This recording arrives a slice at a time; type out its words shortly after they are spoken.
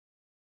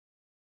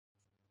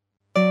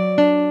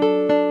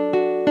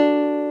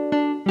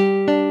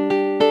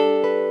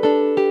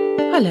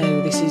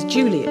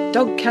Julie at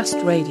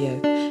Dogcast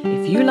Radio.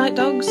 If you like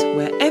dogs,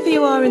 wherever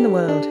you are in the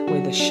world,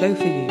 we're the show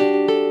for you.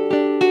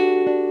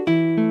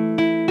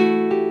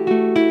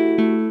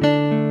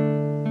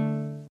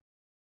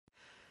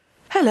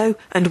 Hello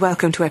and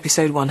welcome to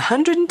episode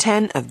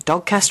 110 of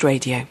Dogcast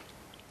Radio.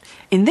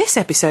 In this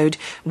episode,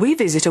 we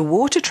visit a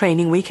water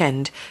training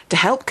weekend to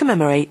help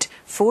commemorate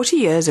 40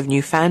 years of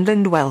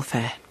Newfoundland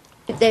welfare.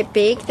 They're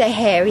big, they're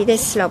hairy, they're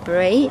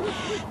slobbery.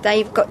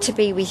 They've got to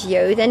be with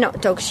you. They're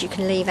not dogs you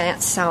can leave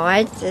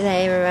outside.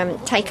 They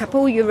take up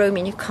all your room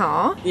in your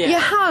car. Yeah. Your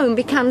home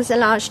becomes a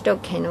large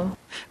dog kennel.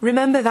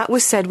 Remember, that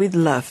was said with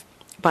love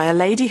by a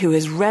lady who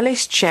has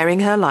relished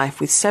sharing her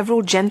life with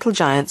several gentle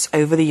giants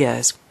over the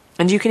years.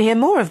 And you can hear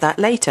more of that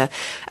later,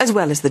 as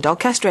well as the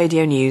Dogcast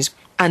Radio news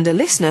and a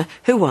listener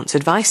who wants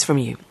advice from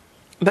you.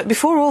 But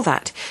before all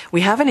that,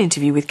 we have an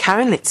interview with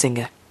Karen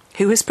Litzinger,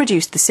 who has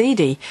produced the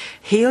CD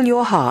Heal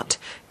Your Heart,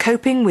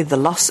 Coping with the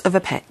Loss of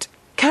a Pet.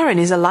 Karen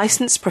is a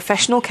licensed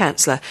professional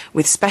counsellor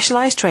with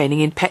specialised training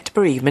in pet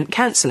bereavement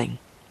counselling.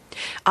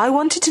 I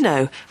wanted to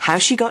know how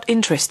she got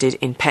interested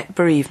in pet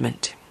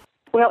bereavement.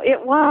 Well,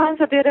 it was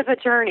a bit of a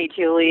journey,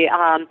 Julie.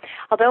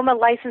 Although I'm a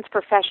licensed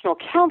professional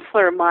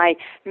counselor, my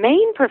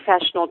main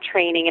professional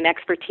training and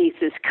expertise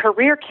is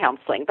career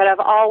counseling. But I've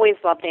always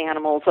loved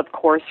animals, of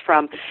course,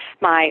 from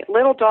my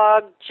little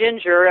dog,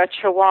 Ginger, a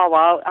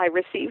Chihuahua I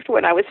received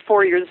when I was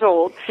 4 years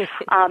old.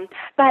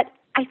 But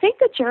I think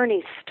the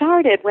journey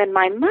started when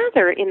my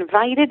mother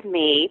invited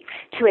me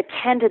to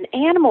attend an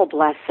animal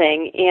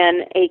blessing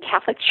in a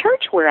Catholic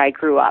church where I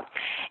grew up.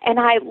 And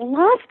I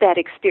loved that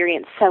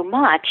experience so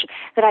much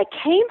that I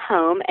came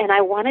home and I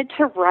wanted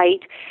to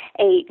write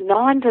a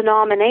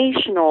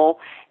non-denominational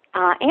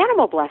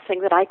animal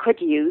blessing that I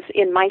could use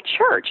in my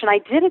church. And I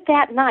did it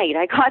that night.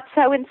 I got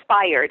so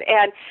inspired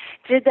and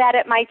did that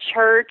at my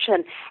church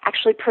and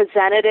actually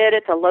presented it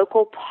at the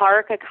local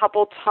park a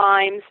couple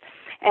times,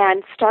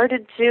 and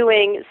started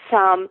doing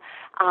some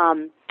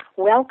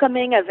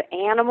welcoming of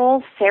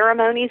animal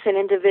ceremonies in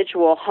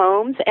individual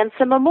homes and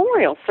some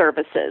memorial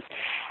services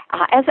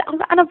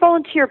on a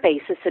volunteer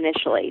basis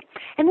initially.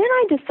 And then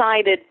I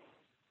decided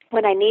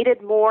when I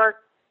needed more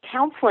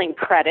counseling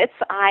credits,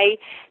 I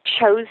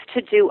chose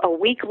to do a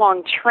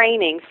week-long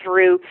training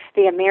through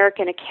the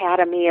American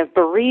Academy of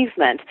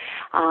Bereavement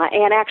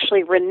and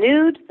actually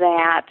renewed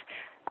that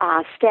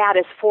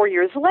status 4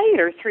 years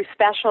later through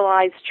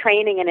specialized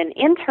training and an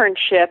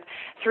internship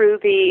through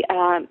the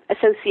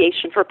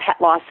Association for Pet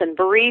Loss and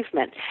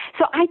Bereavement.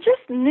 So I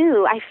just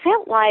knew, I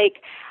felt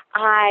like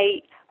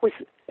I was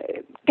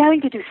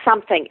going to do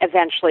something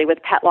eventually with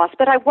pet loss,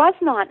 but I was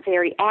not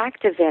very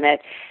active in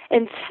it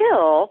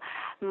until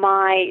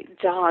my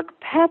dog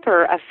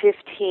Pepper of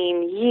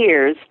 15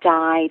 years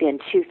died in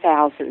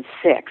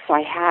 2006.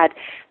 I had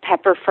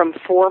Pepper from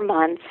 4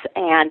 months,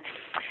 and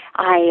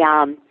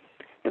it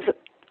was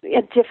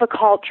a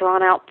difficult,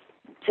 drawn-out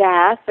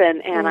death,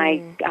 and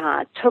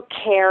I took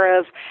care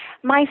of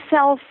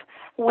myself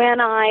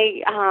when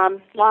I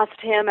lost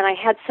him, and I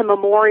had some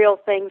memorial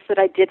things that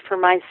I did for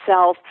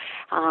myself,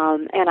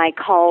 and I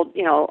called,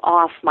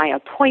 off my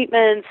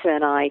appointments,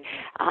 and I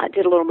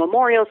did a little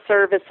memorial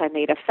service. I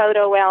made a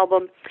photo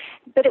album.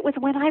 But it was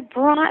when I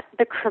brought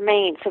the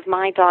cremains of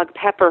my dog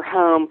Pepper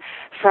home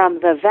from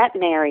the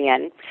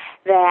veterinarian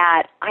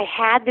that I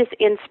had this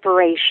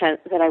inspiration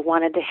that I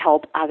wanted to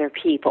help other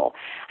people.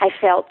 I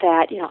felt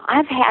that,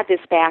 I've had this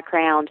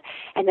background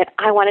and that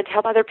I wanted to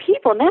help other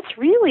people. And that's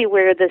really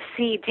where the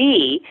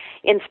CD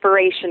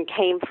inspiration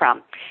came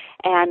from.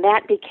 And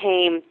that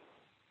became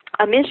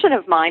a mission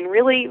of mine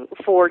really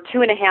for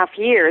 2.5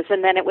 years.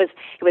 And then it was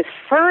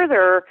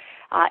further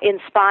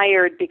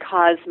inspired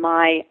because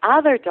my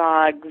other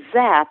dog,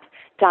 Zep,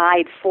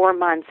 died 4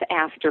 months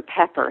after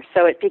Pepper.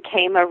 So it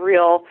became a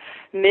real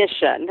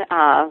mission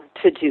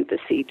to do the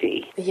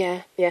CD.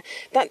 Yeah.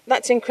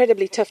 That's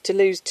incredibly tough to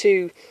lose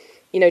two,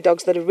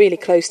 dogs that are really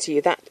close to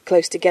you, that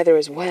close together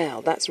as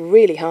well. That's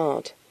really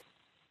hard.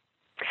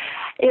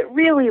 It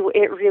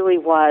really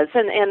was,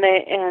 and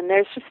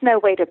there's just no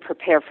way to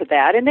prepare for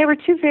that. And they were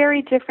two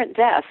very different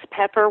deaths.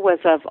 Pepper was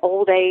of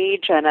old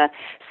age and a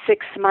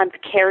 6-month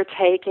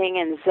caretaking,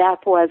 and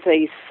Zep was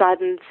a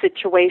sudden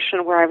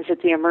situation where I was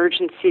at the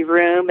emergency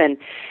room and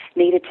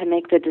needed to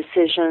make the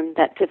decision,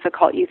 that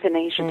difficult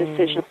euthanasia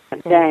decision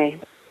that day.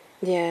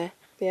 Yeah.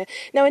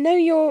 Now I know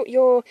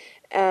you're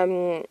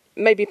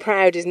maybe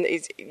proud isn't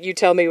you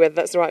tell me whether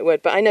that's the right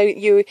word, but I know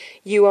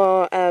you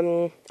are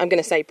I'm going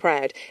to say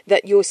proud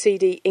that your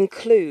CD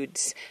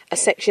includes a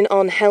section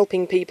on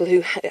helping people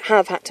who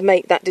have had to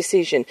make that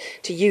decision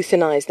to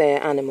euthanize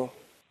their animal.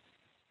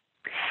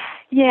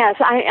 Yes,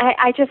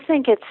 I just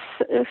think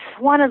it's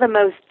one of the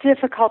most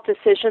difficult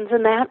decisions,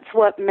 and that's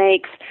what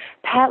makes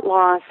pet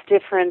loss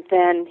different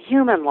than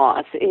human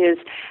loss, is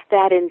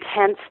that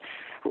intense.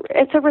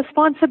 It's a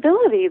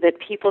responsibility that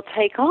people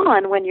take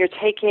on when you're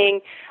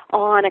taking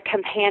on a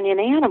companion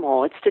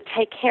animal. It's to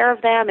take care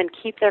of them and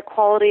keep their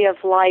quality of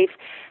life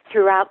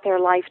throughout their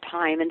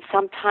lifetime. And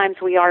sometimes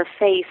we are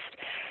faced,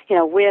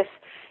 with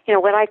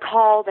what I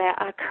call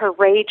a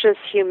courageous,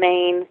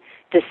 humane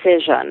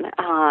decision.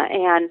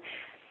 And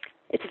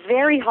it's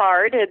very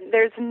hard, and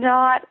there's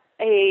not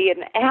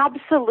an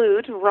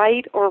absolute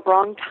right or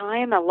wrong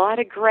time, a lot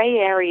of gray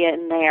area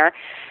in there,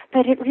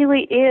 but it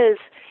really is,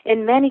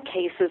 in many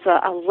cases,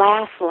 a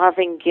last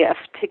loving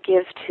gift to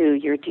give to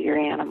your dear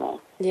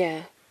animal.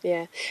 Yeah,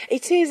 yeah.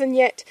 It is, and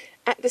yet,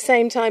 at the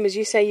same time, as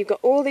you say, you've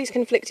got all these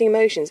conflicting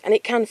emotions, and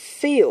it can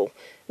feel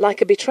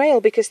like a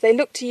betrayal because they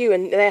look to you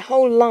and their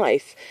whole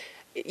life,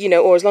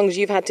 or as long as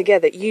you've had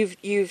together,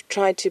 you've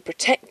tried to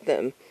protect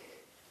them.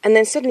 And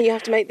then suddenly you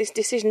have to make this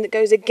decision that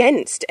goes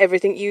against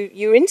everything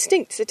your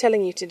instincts are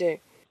telling you to do.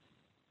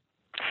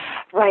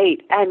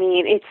 Right. I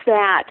mean, it's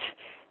that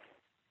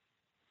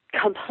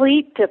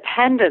complete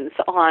dependence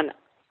on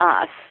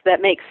us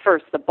that makes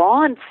first the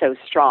bond so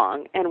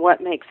strong and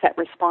what makes that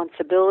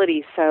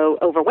responsibility so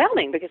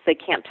overwhelming because they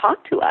can't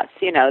talk to us.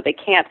 They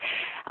can't,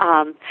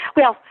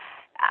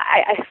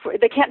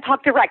 they can't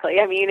talk directly.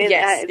 I mean,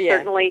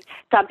 certainly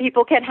some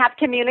people can have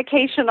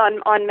communication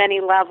on many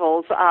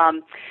levels.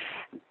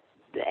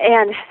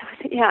 And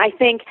I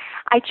think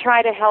I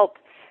try to help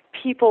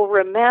people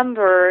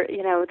remember,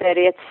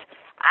 that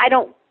I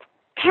don't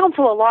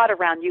counsel a lot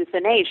around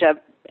euthanasia,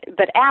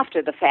 but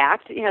after the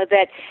fact,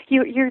 that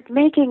you're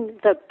making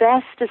the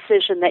best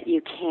decision that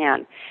you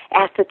can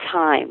at the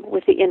time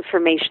with the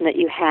information that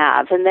you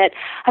have, and that,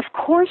 of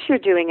course, you're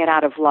doing it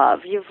out of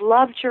love. You've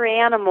loved your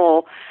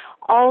animal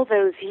all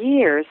those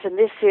years, and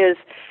this is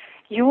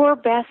your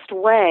best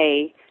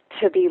way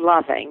to be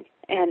loving.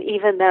 And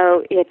even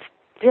though it's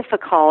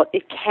difficult,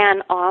 it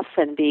can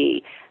often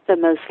be the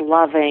most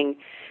loving,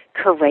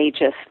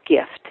 courageous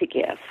gift to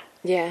give.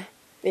 Yeah,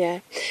 yeah.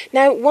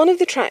 Now, one of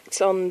the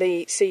tracks on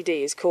the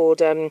CD is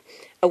called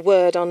 "A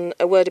Word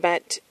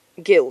About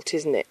Guilt,"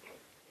 isn't it?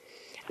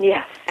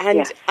 Yes. And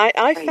yes,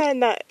 I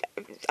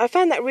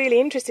found that really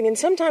interesting. And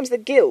sometimes the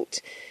guilt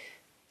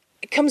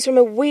comes from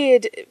a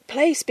weird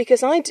place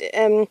because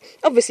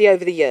obviously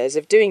over the years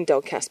of doing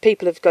Dogcast,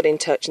 people have got in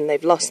touch and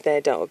they've lost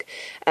their dog,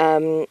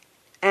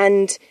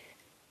 and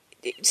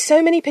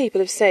so many people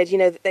have said,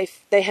 that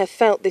they have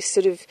felt this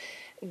sort of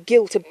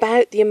guilt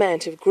about the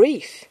amount of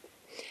grief.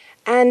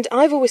 And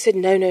I've always said,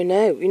 no,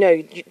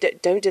 you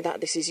don't do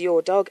that, this is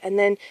your dog. And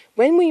then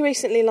when we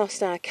recently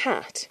lost our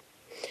cat,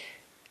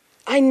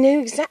 I knew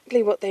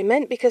exactly what they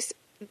meant because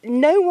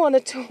no one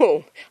at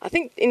all, I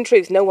think in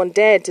truth, no one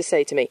dared to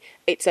say to me,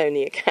 it's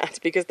only a cat,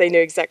 because they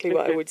knew exactly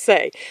what I would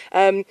say.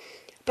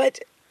 But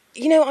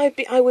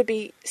I would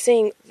be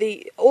seeing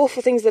the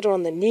awful things that are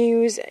on the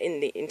news, in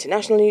the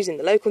international news, in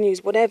the local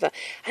news, whatever,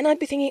 and I'd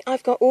be thinking,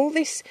 I've got all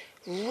this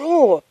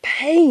raw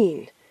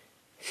pain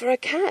for a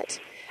cat,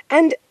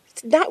 and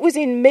that was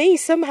in me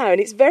somehow,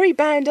 and it's very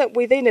bound up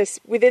within us,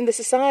 within the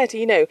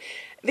society.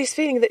 This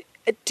feeling that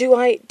do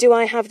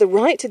I have the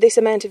right to this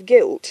amount of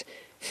guilt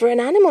for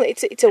an animal?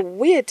 It's a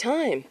weird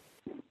time.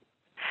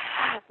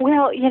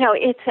 Well,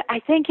 I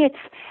think it's.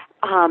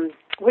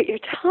 What you're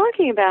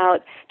talking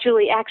about,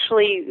 Julie,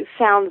 actually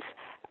sounds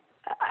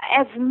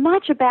as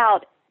much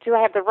about, do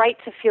I have the right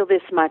to feel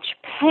this much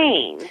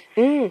pain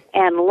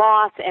and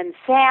loss and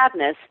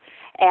sadness,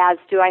 as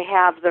do I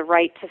have the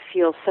right to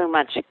feel so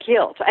much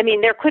guilt? I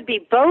mean, there could be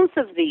both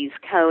of these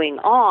going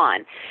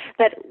on,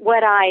 but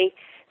what I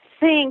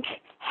think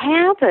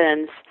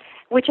happens,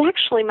 which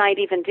actually might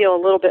even deal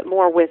a little bit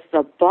more with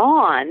the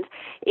bond,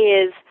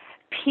 is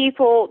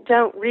people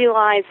don't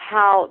realize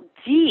how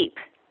deep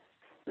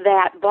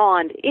that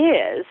bond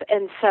is,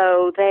 and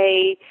so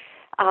they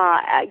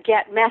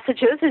get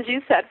messages, as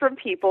you said, from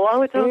people,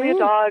 oh, it's only a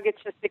dog,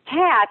 it's just a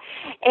cat.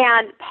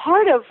 And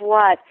part of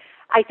what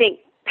I think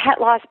pet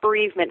loss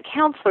bereavement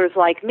counselors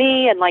like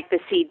me and like the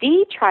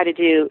CD try to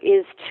do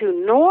is to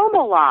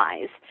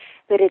normalize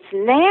that it's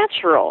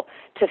natural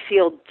to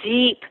feel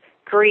deep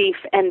grief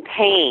and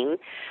pain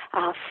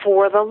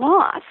for the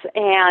loss.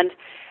 And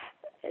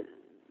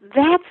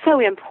that's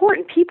so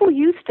important. People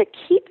used to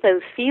keep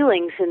those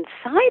feelings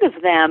inside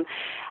of them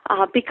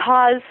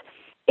because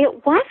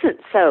it wasn't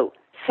so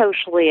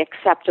socially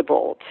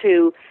acceptable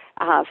to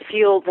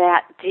feel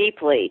that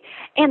deeply.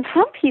 And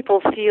some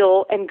people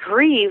feel and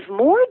grieve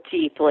more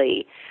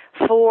deeply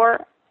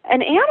for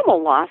an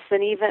animal loss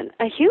than even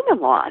a human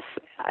loss.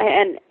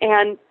 And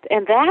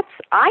that's,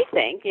 I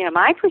think,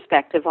 my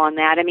perspective on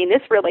that. I mean,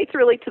 this relates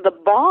really to the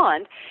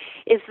bond,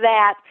 is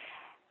that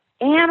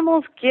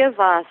animals give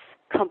us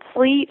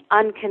complete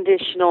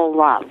unconditional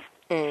love.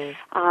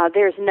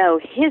 There's no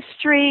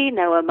history,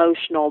 no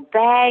emotional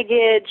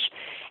baggage,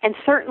 and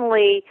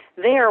certainly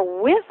they're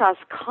with us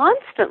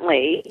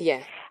constantly,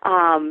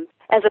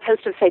 as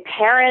opposed to, say,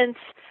 parents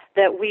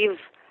that we've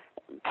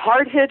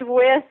parted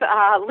with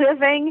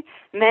living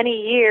many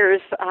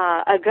years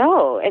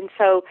ago. And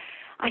so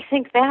I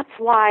think that's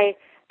why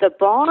the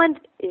bond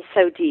is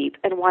so deep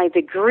and why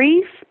the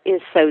grief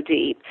is so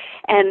deep,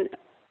 and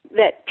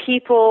that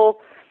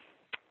people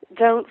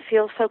don't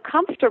feel so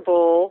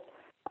comfortable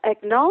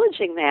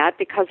acknowledging that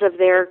because of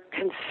their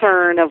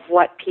concern of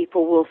what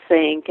people will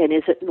think and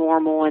is it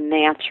normal and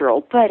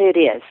natural. But it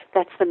is.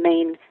 That's the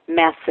main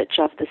message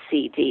of the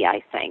CD,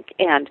 I think,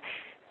 and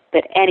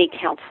that any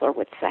counselor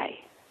would say.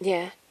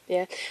 Yeah.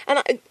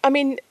 And I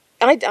mean,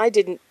 I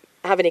didn't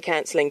have any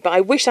counselling, but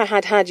I wish I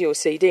had your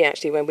CD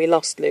actually when we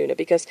lost Luna,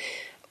 because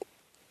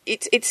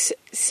it's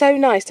so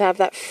nice to have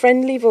that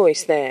friendly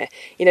voice there,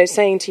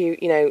 saying to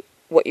you,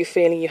 what you're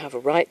feeling, you have a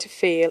right to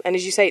feel. And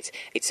as you say,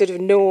 it's sort of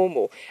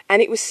normal.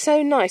 And it was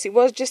so nice. It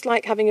was just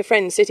like having a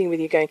friend sitting with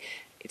you going,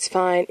 it's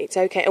fine, it's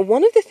okay. And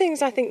one of the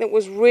things I think that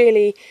was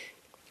really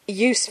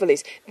useful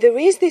is there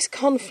is this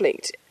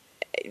conflict,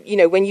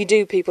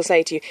 when people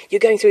say to you, you're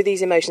going through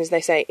these emotions,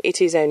 they say, it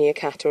is only a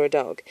cat or a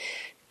dog.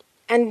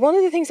 And one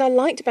of the things I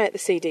liked about the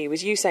CD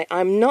was you say,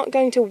 I'm not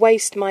going to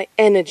waste my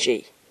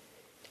energy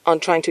on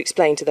trying to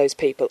explain to those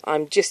people.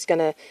 I'm just going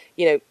to,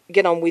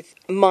 get on with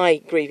my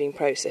grieving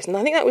process. And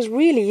I think that was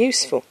really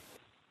useful.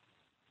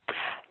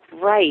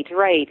 Right.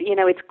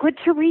 It's good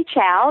to reach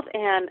out.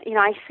 And,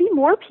 I see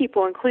more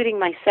people, including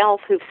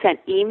myself, who've sent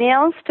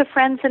emails to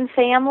friends and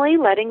family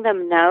letting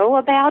them know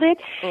about it.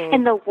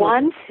 And the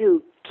ones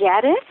who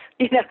get it,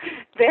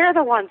 they're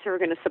the ones who are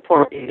going to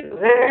support you.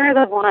 They're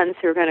the ones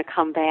who are going to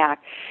come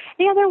back.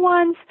 The other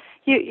ones,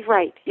 you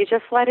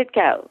just let it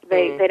go.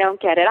 They don't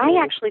get it.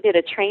 I actually did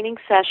a training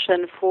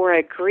session for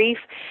a grief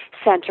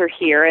center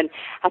here, and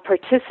a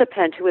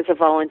participant who was a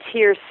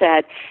volunteer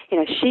said,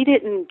 she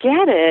didn't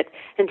get it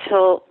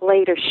until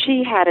later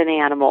she had an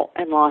animal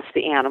and lost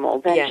the animal.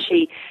 Then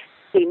she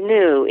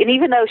knew. And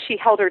even though she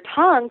held her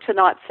tongue to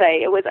not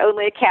say it was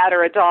only a cat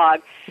or a dog,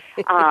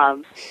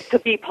 to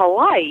be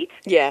polite,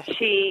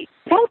 she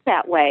felt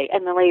that way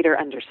and then later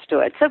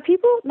understood. So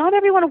not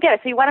everyone will get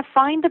it. So you want to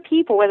find the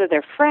people, whether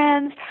they're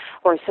friends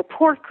or a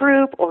support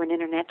group or an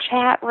internet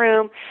chat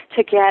room,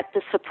 to get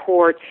the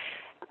support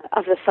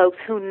of the folks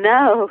who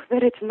know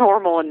that it's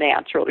normal and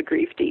natural to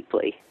grieve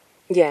deeply.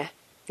 Yeah.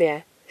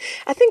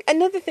 I think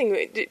another thing,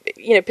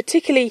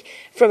 particularly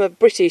from a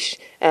British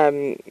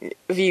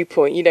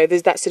viewpoint,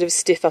 there's that sort of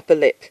stiff upper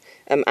lip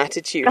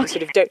attitude,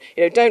 sort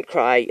of don't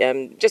cry,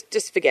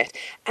 just forget.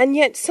 And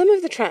yet some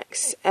of the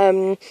tracks,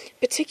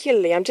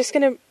 particularly, I'm just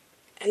going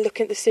to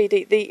look at the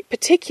CD,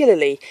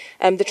 particularly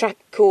the track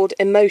called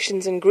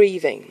Emotions and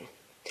Grieving.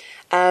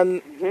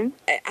 And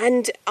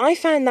I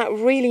found that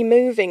really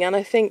moving, and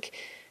I think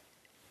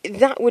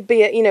that would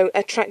be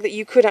a track that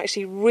you could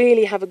actually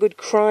really have a good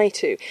cry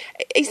to.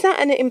 Is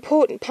that an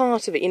important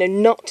part of it,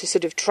 not to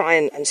sort of try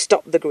and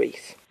stop the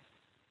grief?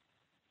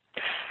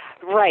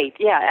 Right,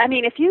 yeah. I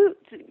mean, if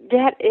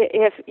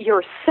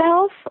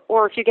yourself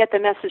or if you get the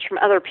message from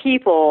other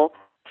people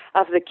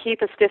of the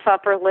keep a stiff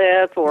upper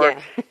lip or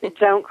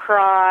don't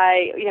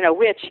cry,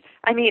 which,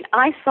 I mean,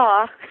 I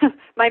saw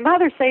my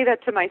mother say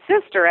that to my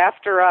sister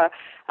after a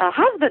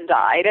husband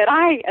died, and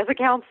I, as a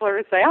counselor,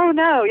 would say, oh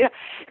no,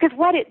 because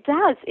what it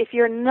does, if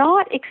you're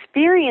not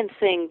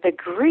experiencing the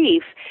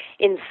grief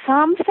in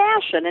some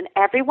fashion, and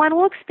everyone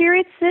will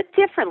experience it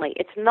differently,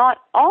 it's not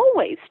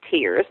always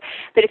tears,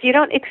 but if you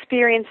don't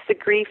experience the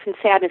grief and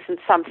sadness in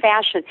some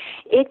fashion,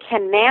 it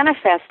can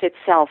manifest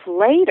itself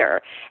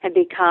later and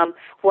become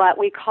what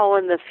we call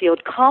in the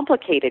field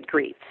complicated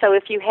grief. So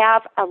if you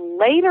have a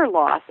later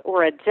loss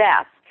or a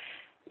death,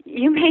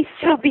 you may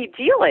still be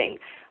dealing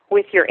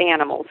with your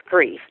animal's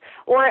grief.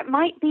 Or it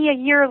might be a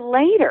year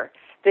later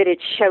that it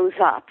shows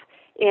up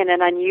in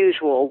an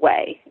unusual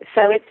way.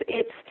 So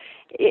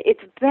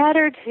it's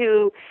better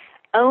to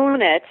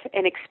own it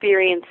and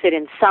experience it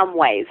in some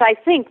ways. I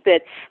think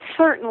that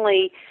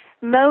certainly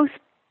most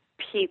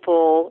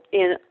people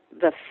in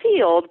the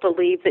field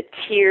believe that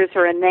tears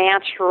are a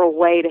natural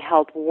way to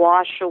help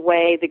wash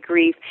away the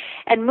grief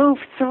and move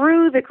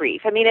through the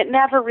grief. I mean, it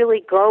never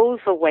really goes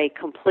away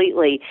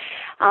completely.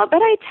 But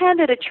I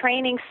attended a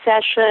training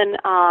session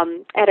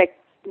at a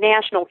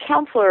national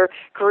counselor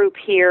group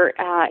here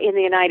in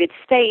the United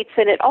States,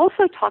 and it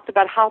also talked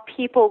about how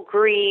people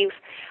grieve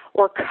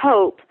or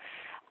cope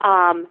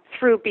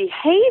through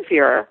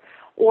behavior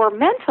or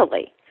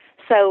mentally.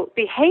 So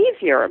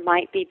behavior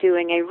might be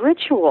doing a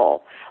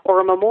ritual or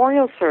a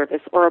memorial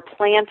service or a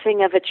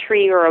planting of a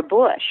tree or a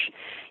bush.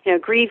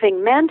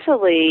 Grieving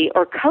mentally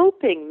or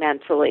coping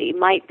mentally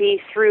might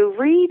be through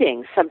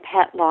reading some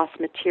pet loss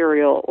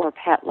material or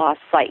pet loss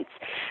sites.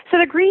 So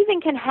the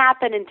grieving can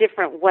happen in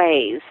different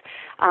ways.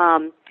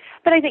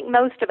 But I think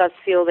most of us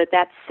feel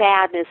that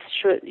sadness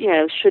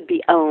should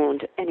be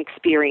owned and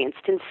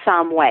experienced in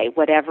some way,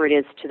 whatever it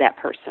is to that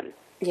person.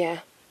 Yeah.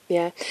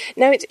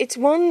 Now, it's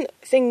one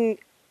thing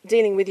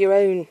dealing with your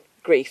own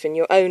grief and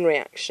your own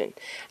reaction.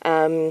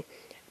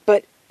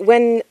 But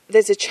when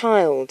there's a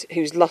child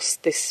who's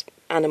lost this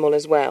animal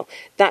as well,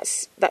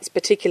 that's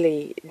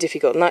particularly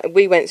difficult. And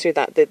we went through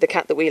that. The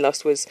cat that we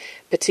lost was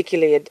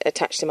particularly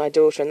attached to my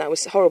daughter, and that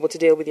was horrible to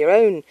deal with your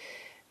own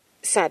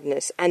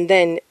sadness and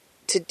then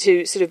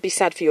to sort of be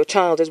sad for your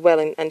child as well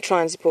and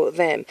try and support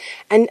them.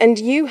 And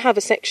you have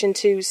a section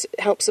to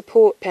help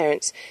support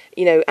parents,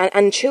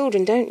 and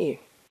children, don't you?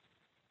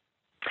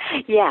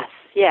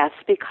 Yes,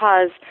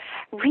 because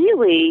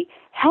really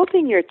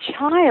helping your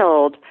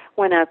child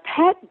when a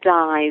pet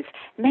dies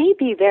may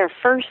be their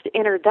first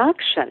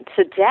introduction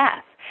to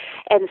death.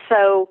 And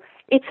so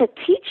it's a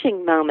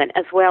teaching moment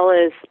as well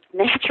as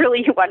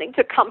naturally you wanting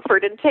to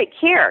comfort and take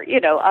care,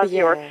 of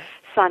your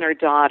son or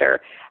daughter.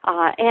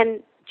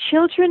 And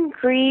children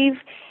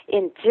grieve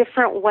in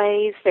different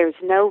ways. There's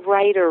no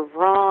right or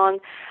wrong.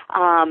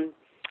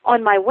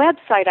 On my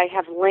website, I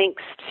have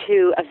links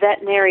to a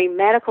veterinary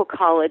medical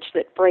college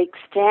that breaks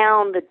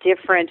down the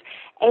different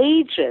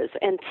ages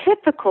and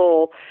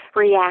typical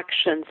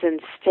reactions and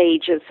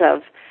stages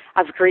of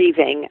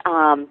grieving.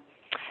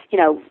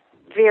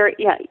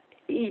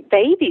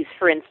 Babies,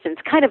 for instance,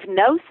 kind of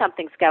know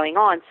something's going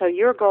on, so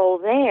your goal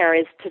there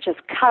is to just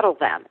cuddle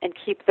them and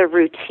keep the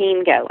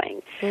routine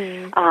going.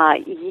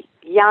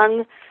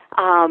 Young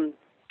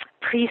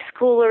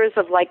preschoolers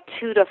of like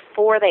 2 to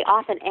 4, they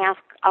often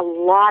ask a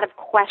lot of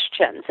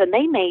questions, and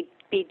they may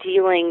be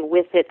dealing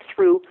with it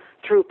through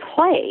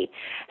play.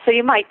 So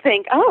you might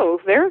think, oh,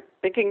 they're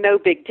thinking no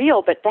big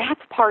deal, but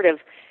that's part of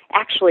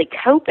actually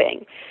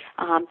coping.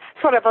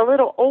 Sort of a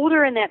little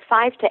older in that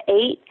 5 to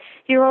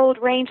 8-year-old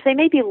range, they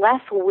may be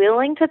less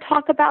willing to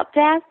talk about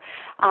death,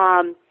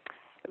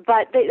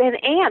 but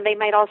they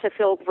might also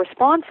feel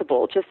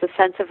responsible, just a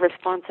sense of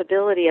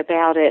responsibility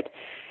about it.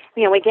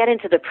 We get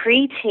into the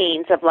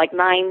preteens of like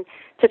 9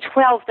 to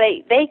 12,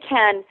 they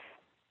can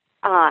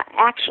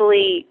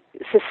actually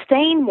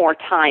sustain more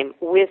time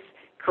with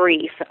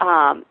grief,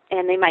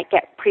 and they might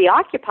get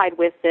preoccupied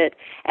with it,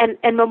 and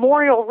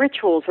memorial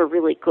rituals are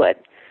really good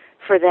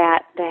for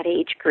that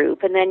age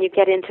group. And then you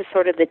get into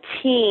sort of the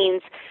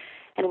teens,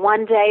 and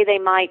one day they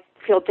might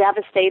feel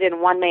devastated,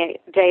 and one day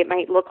it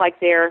might look like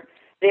they're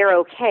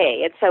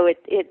okay. And so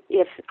it's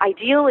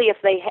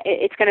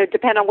going to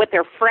depend on what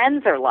their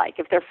friends are like.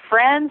 If their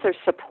friends are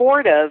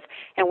supportive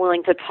and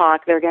willing to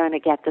talk, they're going to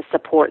get the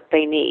support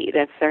they need.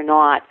 If they're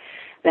not,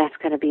 that's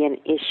going to be an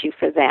issue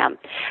for them.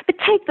 But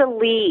take the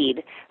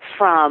lead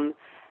from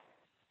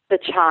the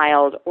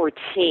child or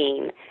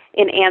teen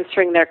in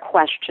answering their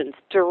questions.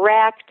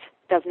 Direct,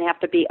 doesn't have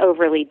to be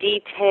overly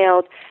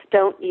detailed.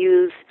 Don't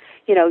use,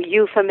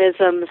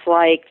 euphemisms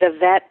like the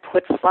vet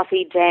put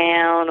Fluffy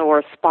down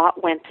or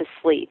Spot went to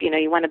sleep.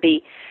 You want to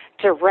be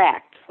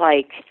direct,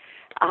 like,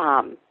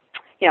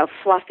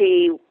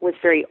 Fluffy was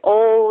very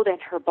old and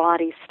her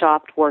body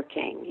stopped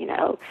working,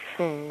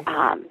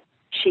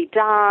 She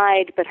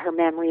died, but her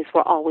memories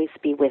will always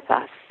be with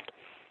us.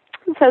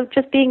 And so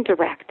just being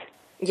direct.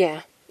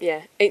 Yeah.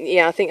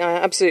 I think I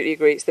absolutely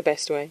agree. It's the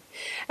best way.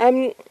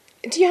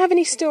 Do you have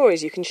any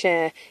stories you can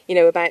share,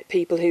 about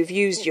people who've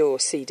used your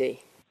CD?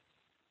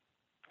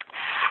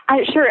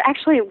 Sure.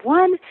 Actually,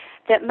 one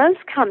that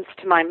most comes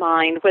to my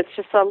mind was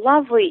just a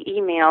lovely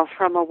email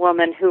from a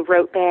woman who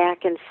wrote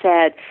back and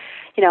said,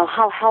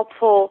 how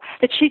helpful,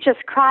 that she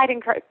just cried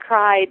and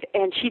cried,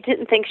 and she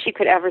didn't think she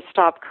could ever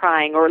stop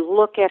crying or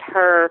look at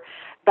her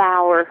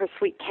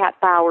sweet cat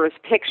Bower's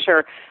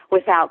picture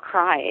without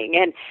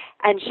crying.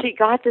 And she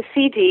got the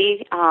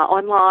CD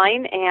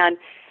online and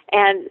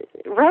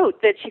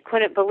wrote that she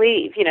couldn't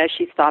believe,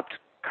 she stopped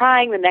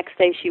crying. The next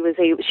day she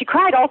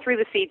cried all through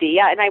the CD.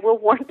 And I will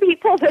warn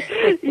people that,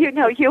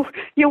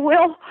 you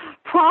will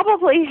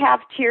probably have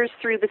tears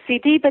through the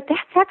CD, but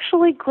that's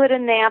actually good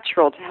and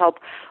natural to help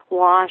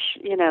wash,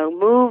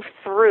 move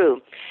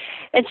through.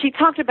 And she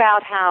talked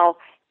about how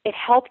it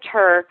helped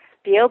her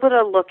be able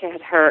to look at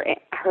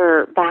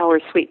her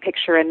Bower's sweet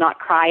picture and not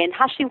cry, and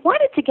how she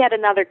wanted to get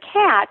another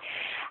cat,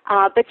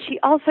 but she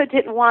also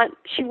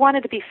she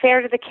wanted to be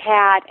fair to the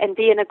cat and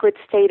be in a good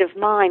state of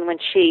mind when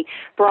she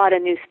brought a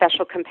new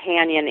special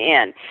companion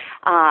in,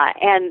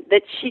 and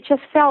that she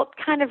just felt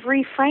kind of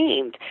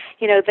reframed,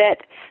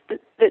 that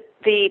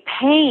the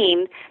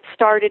pain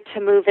started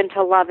to move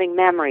into loving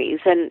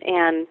memories.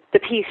 And the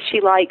piece she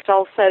liked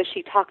also,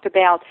 she talked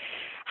about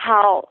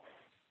how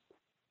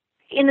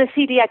in the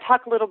CD, I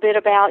talk a little bit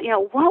about,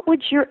 what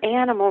would your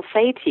animal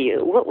say to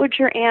you? What would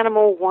your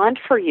animal want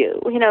for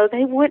you?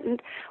 They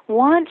wouldn't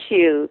want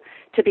you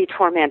to be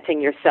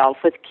tormenting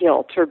yourself with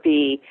guilt or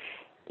be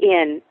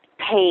in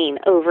pain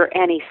over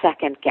any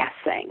second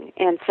guessing.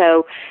 And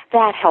so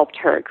that helped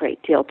her a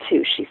great deal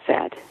too, she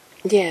said.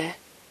 Yeah.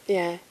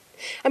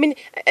 I mean,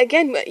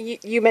 again,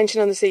 you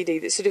mentioned on the CD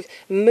that sort of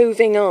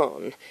moving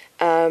on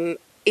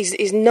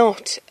is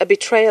not a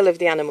betrayal of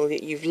the animal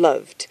that you've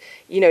loved.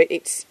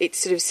 It's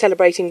sort of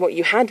celebrating what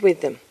you had with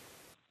them.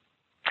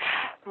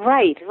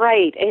 Right.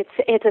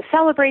 It's a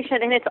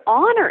celebration, and it's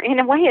honor. In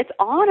a way, it's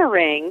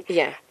honoring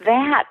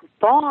that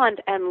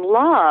bond and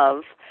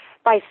love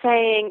by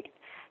saying,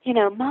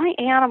 my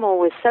animal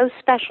was so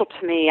special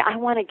to me. I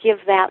want to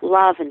give that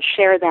love and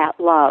share that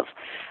love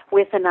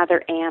with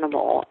another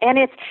animal. And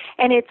it's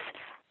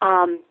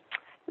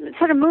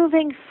sort of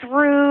moving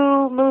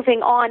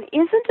on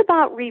isn't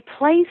about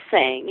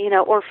replacing,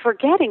 or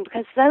forgetting,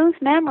 because those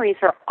memories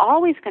are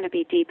always going to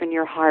be deep in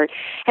your heart.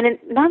 And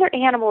another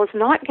animal is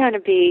not going to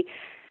be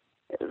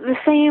the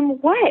same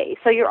way.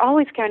 So you're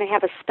always going to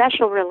have a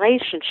special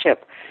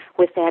relationship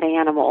with that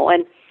animal.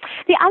 And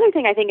the other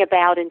thing I think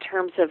about in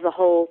terms of the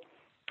whole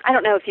I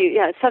don't know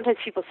if sometimes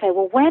people say,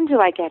 well, when do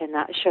I get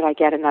should I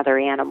get another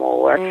animal,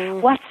 or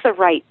what's the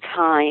right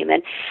time?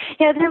 And,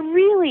 there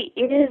really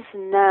is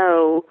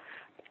no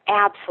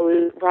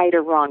absolute right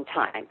or wrong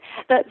time.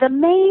 The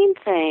main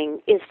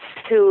thing is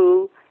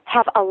to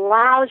have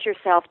allowed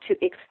yourself to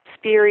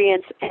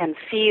experience and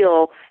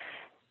feel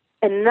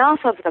enough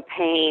of the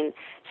pain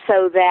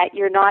so that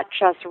you're not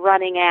just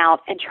running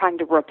out and trying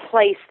to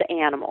replace the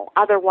animal.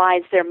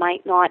 Otherwise, there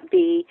might not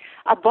be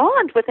a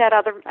bond with that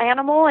other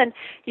animal, and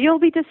you'll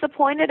be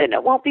disappointed, and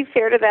it won't be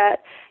fair to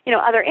that,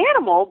 other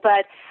animal.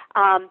 But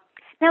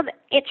now,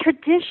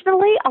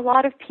 traditionally, a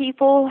lot of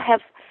people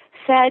have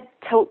said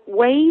to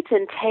wait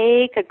and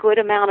take a good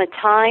amount of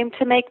time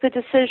to make the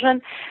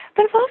decision.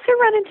 But I've also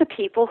run into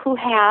people who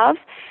have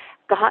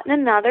gotten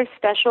another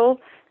special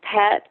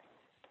pet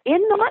in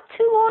not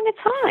too long a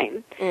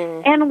time,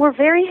 and we're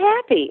very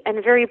happy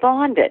and very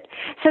bonded.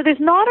 So there's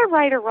not a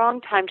right or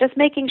wrong time, just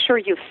making sure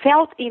you've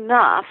felt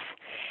enough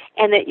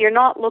and that you're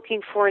not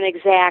looking for an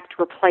exact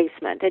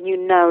replacement, and you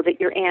know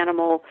that your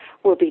animal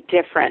will be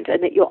different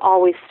and that you'll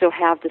always still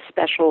have the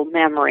special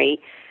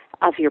memory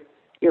of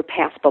your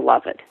past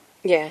beloved.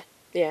 Yeah.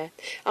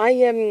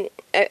 I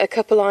a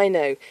couple I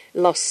know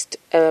lost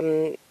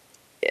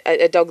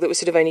a dog that was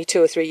sort of only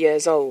 2 or 3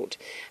 years old,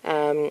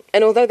 and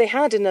although they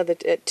had another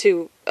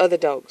 2 other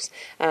dogs,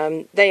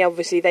 the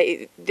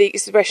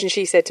expression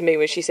she said to me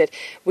was, she said,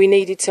 we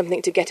needed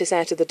something to get us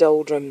out of the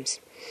doldrums,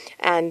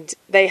 and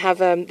they've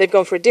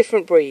gone for a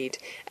different breed,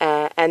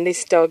 and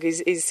this dog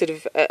is sort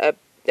of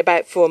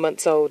about 4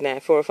 months old now,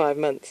 4 or 5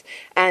 months,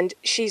 and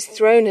she's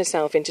thrown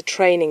herself into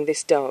training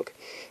this dog.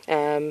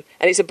 And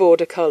it's a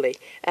border collie,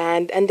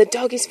 and the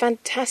dog is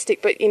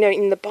fantastic, but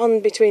in the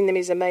bond between them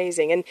is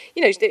amazing, and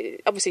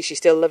obviously she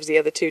still loves the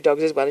other 2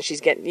 dogs as well, and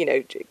she's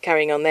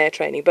carrying on their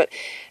training, but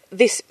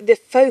the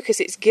focus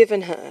it's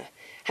given her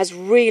has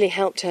really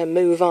helped her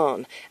move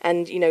on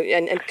and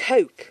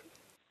cope.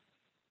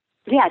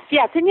 Yes,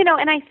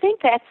 and I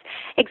think that's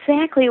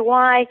exactly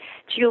why,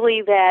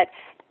 Julie, that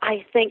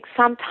I think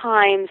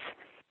sometimes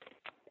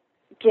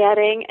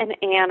getting an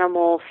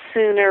animal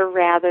sooner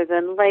rather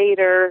than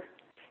later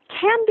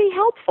can be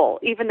helpful,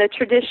 even though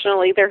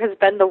traditionally there has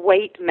been the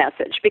wait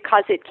message,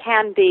 because it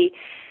can be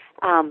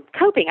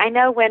coping. I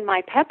know when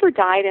my Pepper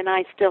died and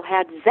I still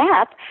had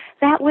Zep,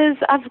 that was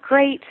of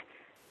great,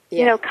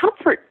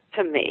 comfort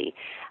to me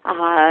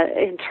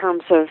in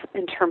terms of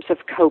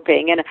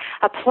coping. And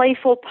a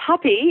playful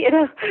puppy,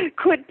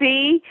 could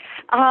be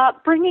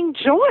bringing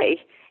joy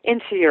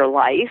into your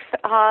life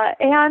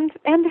and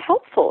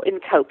helpful in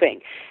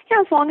coping.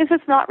 As long as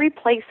it's not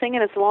replacing,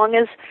 and as long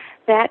as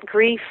that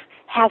grief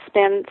has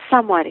been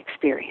somewhat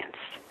experienced.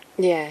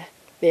 Yeah.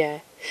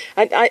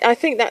 I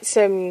think that's,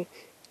 I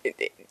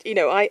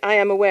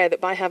am aware that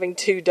by having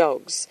 2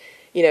 dogs,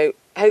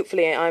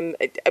 hopefully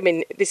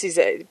this is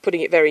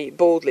putting it very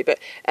baldly, but,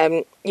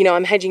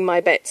 I'm hedging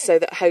my bets so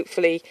that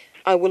hopefully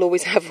I will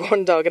always have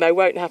 1 dog, and I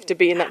won't have to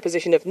be in that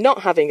position of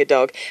not having a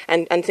dog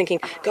and thinking,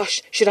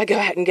 gosh, should I go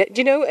out and get...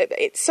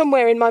 it's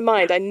somewhere in my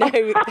mind. I know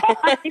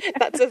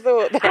that's a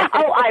thought there.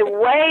 Oh, I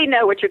way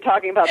know what you're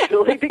talking about,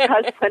 Julie,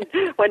 because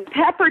when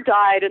Pepper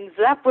died and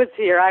Zep was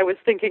here, I was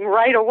thinking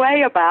right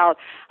away about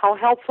how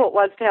helpful it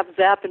was to have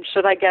Zep, and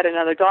should I get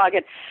another dog?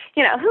 And,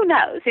 who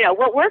knows?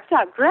 What worked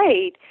out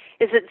great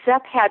is that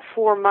Zep had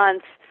 4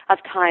 months of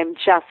time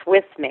just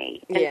with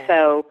me. And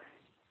so...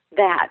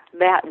 That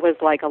was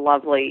like a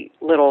lovely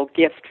little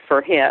gift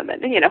for him,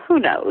 and who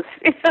knows?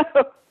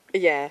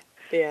 Yeah.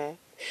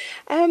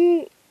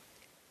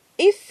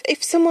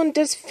 If someone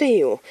does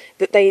feel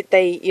that they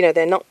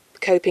they're not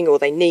coping, or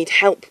they need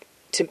help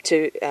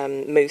to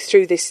move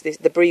through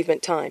the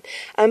bereavement time,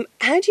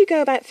 how do you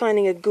go about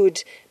finding a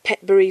good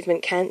pet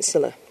bereavement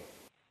counsellor?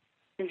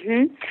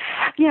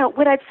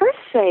 What I'd first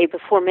say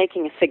before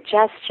making a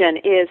suggestion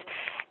is,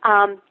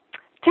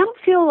 don't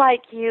feel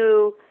like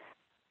you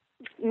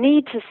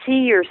need to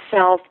see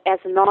yourself as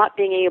not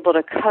being able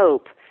to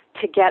cope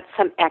to get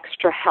some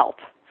extra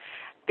help,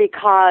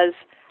 because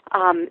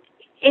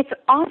it's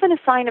often a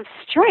sign of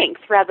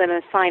strength rather than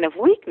a sign of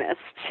weakness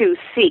to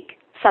seek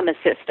some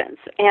assistance.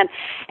 And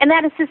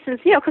that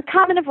assistance, could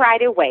come in a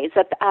variety of ways: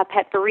 a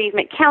pet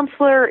bereavement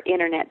counselor,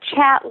 internet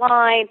chat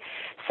line,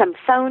 some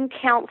phone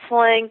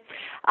counseling.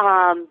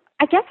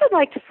 I guess I'd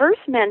like to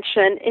first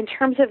mention, in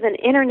terms of an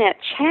internet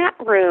chat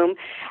room,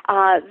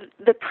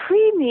 the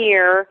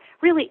premier,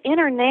 really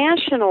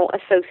international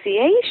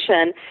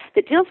association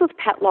that deals with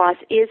pet loss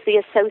is the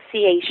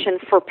Association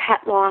for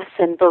Pet Loss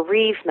and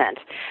Bereavement.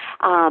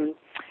 And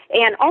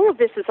all of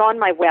this is on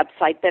my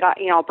website, but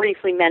I'll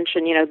briefly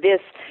mention,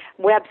 this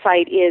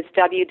website is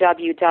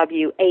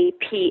www.aplb.org.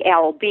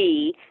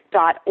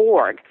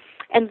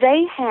 And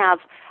they have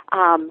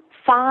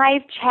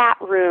 5 chat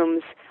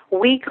rooms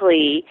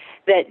weekly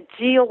that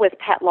deal with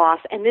pet loss,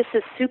 and this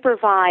is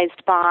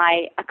supervised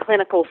by a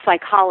clinical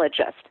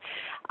psychologist.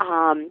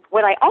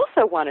 What I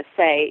also want to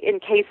say, in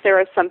case there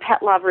are some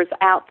pet lovers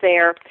out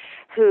there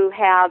who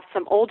have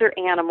some older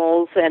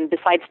animals, and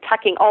besides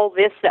tucking all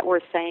this that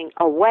we're saying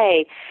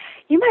away,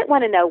 you might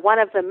want to know one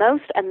of the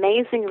most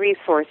amazing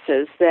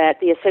resources that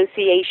the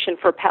Association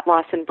for Pet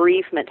Loss and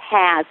Bereavement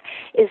has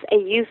is a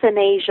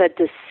euthanasia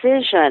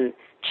decision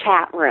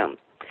chat room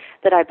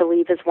that I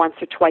believe is once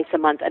or twice a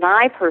month. And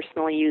I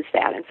personally use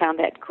that and found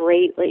that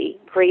greatly,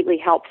 greatly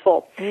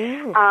helpful.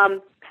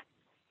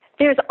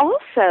 There's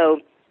also,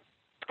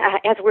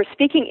 as we're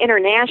speaking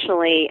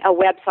internationally, a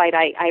website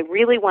I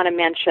really want to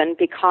mention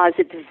because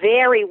it's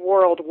very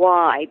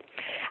worldwide.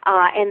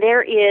 And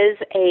there is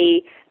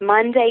a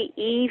Monday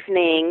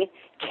evening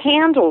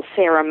candle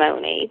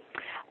ceremony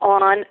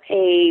on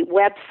a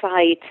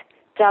website,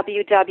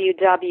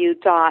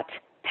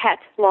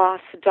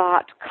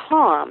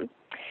 www.petloss.com.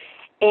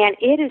 And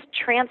it is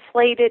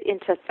translated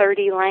into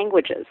 30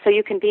 languages. So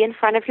you can be in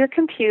front of your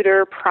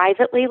computer,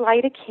 privately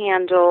light a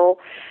candle,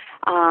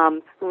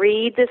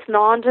 read this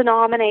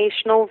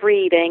non-denominational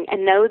reading,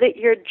 and know that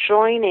you're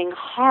joining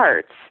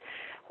hearts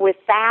with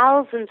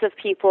thousands of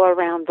people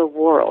around the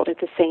world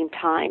at the same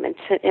time. And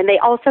they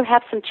also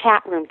have some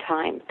chat room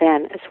time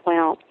then as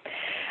well.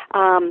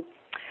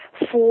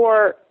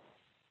 For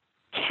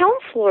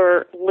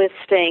counselor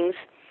listings,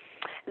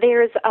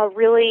 there's a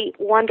really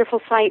wonderful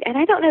site, and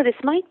I don't know,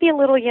 this might be a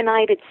little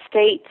United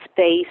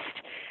States-based,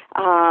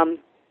 and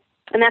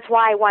that's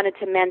why I wanted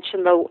to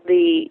mention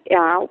the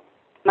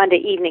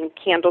Monday evening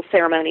candle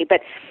ceremony,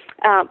 but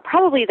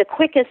probably the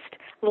quickest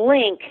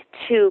link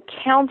to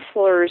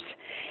counselors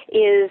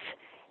is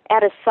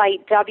at a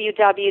site,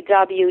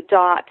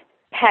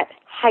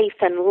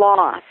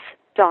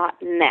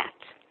 www.pet-loss.net.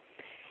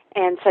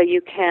 And so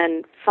you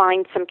can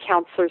find some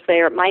counselors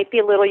there. It might be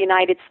a little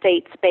United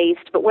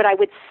States-based, but what I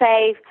would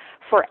say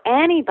for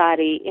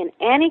anybody in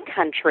any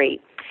country,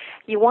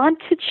 you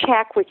want to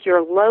check with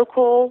your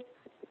local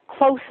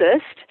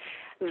closest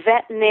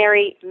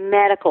veterinary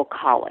medical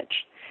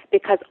college,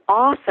 because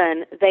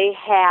often they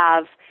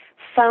have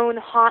phone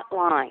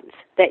hotlines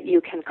that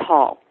you can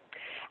call.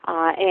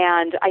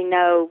 And I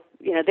know,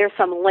 there's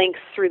some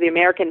links through the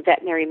American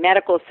Veterinary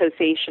Medical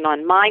Association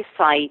on my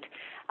site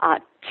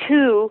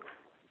to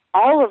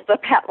all of the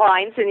pet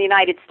lines in the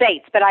United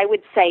States, but I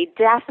would say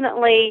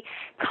definitely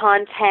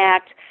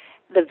contact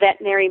the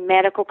veterinary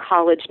medical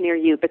college near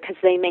you because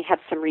they may have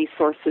some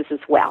resources as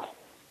well.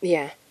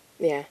 Yeah.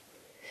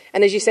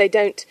 And as you say,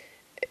 it's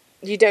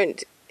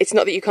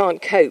not that you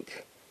can't cope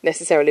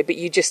necessarily, but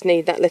you just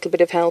need that little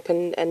bit of help,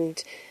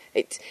 and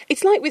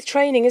it's like with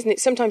training, isn't it?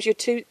 Sometimes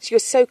you're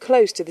so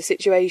close to the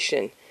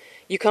situation,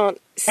 you can't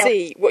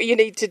see what you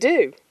need to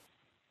do.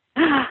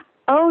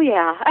 Oh,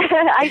 yeah.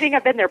 I think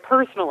I've been there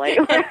personally.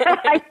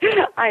 I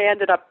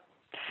ended up,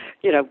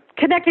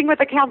 connecting with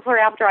a counselor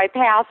after I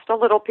passed a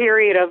little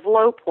period of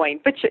low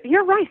point. But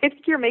you're right. I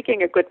think you're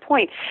making a good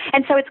point.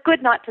 And so it's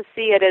good not to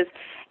see it as,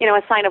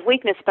 a sign of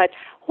weakness, but,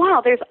 wow,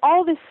 there's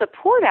all this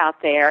support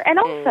out there. And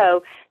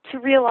also to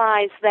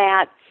realize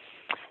that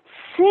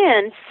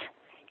since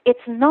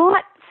it's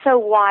not so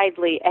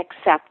widely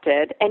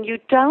accepted and you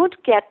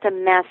don't get the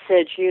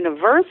message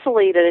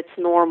universally that it's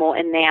normal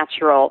and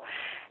natural,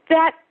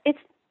 that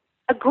it's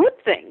a good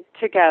thing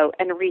to go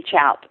and reach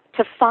out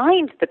to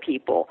find the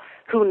people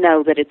who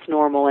know that it's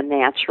normal and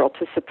natural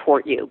to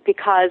support you,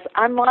 because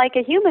unlike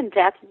a human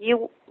death,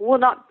 you will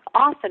not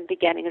often be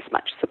getting as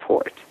much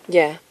support.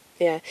 Yeah.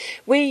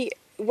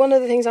 One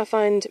of the things I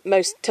find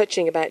most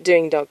touching about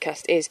doing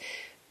Dogcast is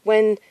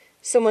when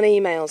someone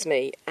emails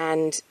me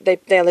and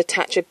they'll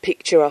attach a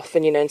picture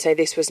often, and say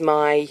this was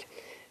my,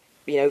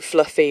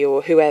 Fluffy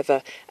or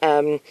whoever,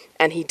 and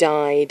he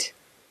died,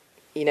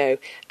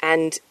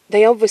 and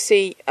they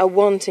obviously are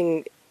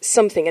wanting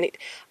something, and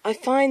I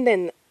find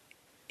then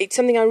it's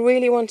something I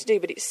really want to do,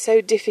 but it's so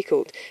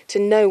difficult to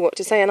know what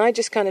to say, and I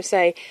just kind of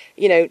say,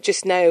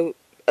 just know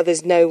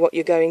others know what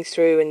you're going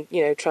through, and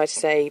try to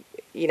say,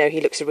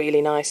 he looks a really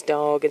nice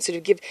dog, and sort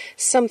of give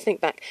something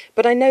back.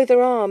 But I know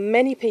there are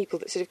many people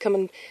that sort of come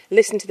and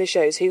listen to the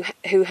shows who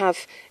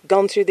have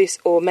gone through this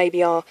or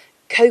maybe are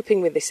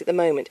coping with this at the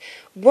moment.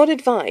 What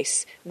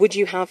advice would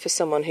you have for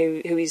someone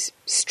who is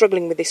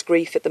struggling with this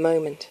grief at the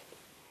moment?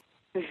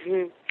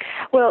 Mm-hmm.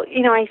 Well,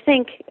 I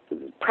think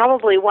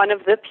probably one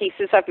of the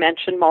pieces I've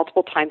mentioned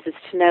multiple times is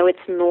to know it's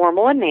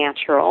normal and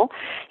natural.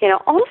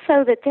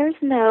 Also that there's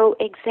no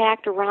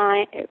exact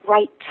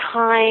right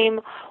time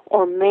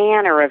or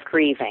manner of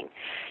grieving.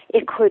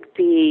 It could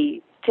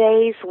be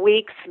days,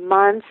 weeks,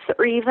 months,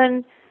 or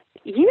even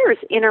years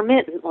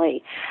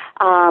intermittently.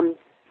 So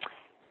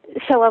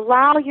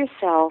allow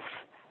yourself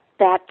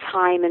that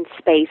time and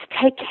space.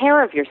 Take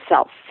care of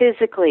yourself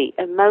physically,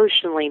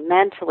 emotionally,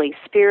 mentally,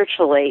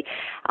 spiritually,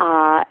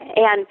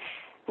 and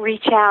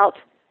reach out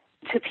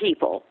to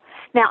people.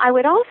 Now, I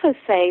would also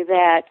say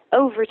that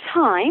over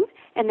time,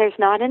 and there's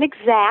not an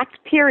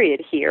exact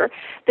period here,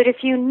 that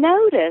if you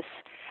notice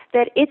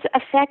that it's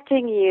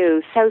affecting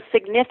you so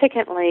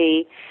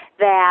significantly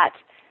that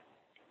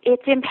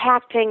it's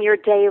impacting your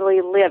daily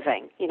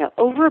living,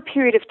 over a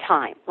period of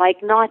time,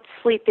 like not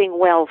sleeping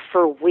well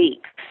for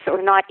weeks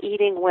or not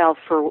eating well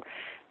for,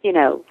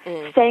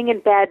 staying in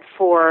bed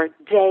for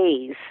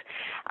days,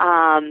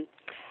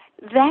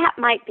 that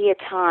might be a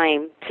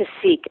time to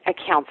seek a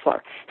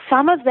counselor.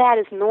 Some of that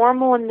is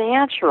normal and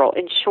natural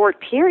in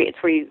short periods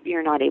where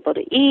you're not able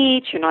to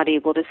eat, you're not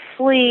able to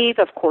sleep,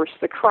 of course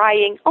the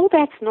crying,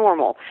 that's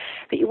normal.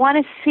 But you want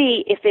to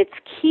see if it's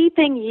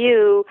keeping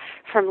you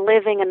from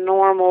living a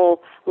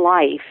normal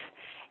life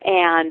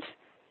and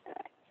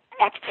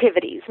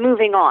activities,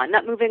 moving on,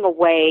 not moving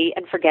away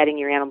and forgetting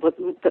your animal,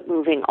 but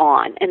moving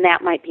on. And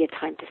that might be a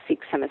time to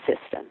seek some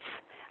assistance.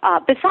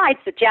 Besides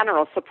the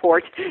general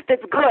support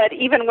that's good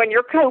even when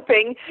you're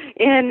coping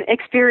in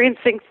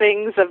experiencing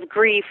things of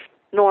grief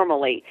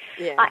normally.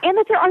 Yeah. And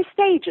that there are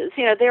stages.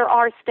 There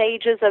are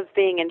stages of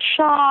being in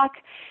shock,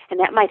 and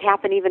that might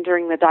happen even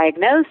during the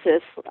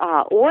diagnosis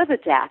or the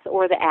death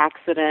or the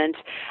accident.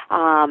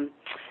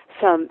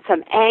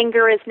 Some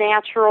anger is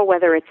natural,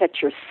 whether it's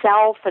at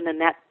yourself, and then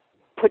that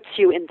puts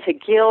you into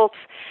guilt,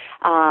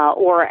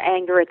 or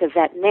anger at the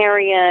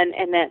veterinarian,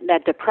 and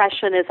that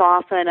depression is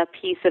often a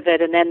piece of it.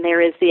 And then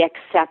there is the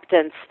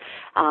acceptance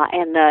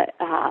and the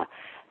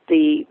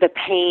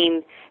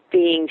pain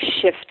being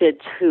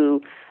shifted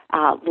to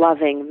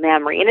loving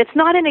memory. And it's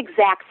not an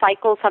exact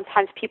cycle.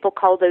 Sometimes people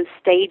call those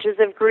stages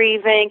of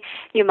grieving.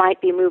 You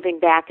might be moving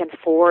back and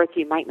forth.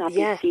 You might not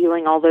be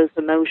feeling all those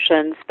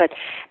emotions, but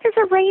there's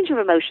a range of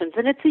emotions,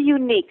 and it's a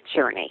unique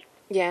journey.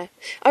 Yeah,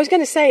 I was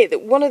going to say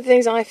that one of the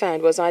things I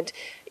found was I'd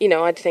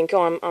think,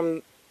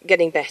 I'm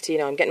getting better,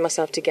 I'm getting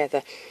myself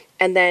together,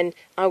 and then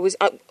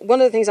one of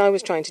the things I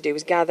was trying to do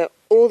was gather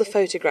all the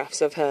photographs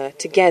of her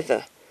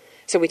together.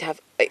 So we'd have,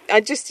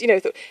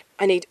 thought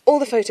I need all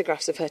the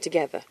photographs of her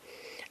together,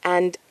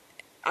 and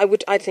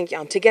I'd think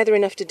I'm together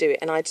enough to do it,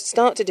 and I'd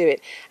start to do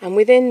it, and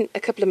within a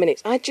couple of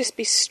minutes I'd just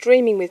be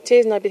streaming with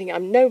tears, and I'd be thinking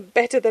I'm no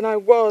better than I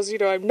was,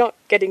 I'm not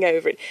getting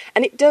over it,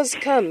 and it does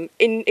come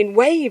in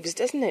waves,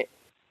 doesn't it?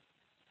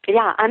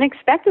 Yeah,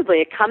 unexpectedly.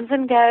 It comes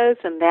and goes,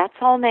 and that's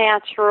all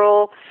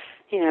natural.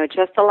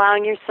 Just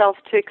allowing yourself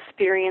to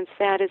experience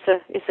that is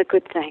a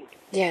good thing.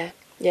 Yeah.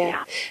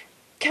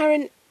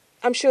 Karen,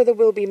 I'm sure there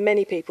will be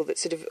many people that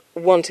sort of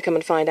want to come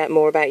and find out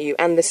more about you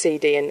and the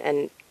CD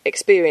and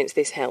experience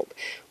this help.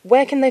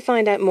 Where can they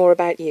find out more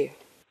about you?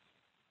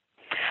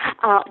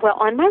 Well,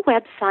 on my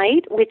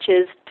website, which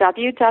is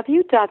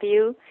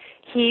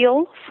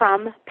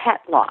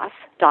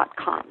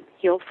www.healfrompetloss.com.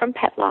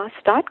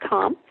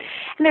 healfrompetloss.com.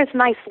 And there's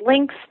nice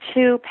links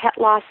to pet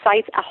loss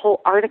sites, a whole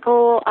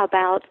article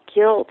about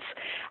guilt,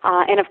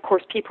 and of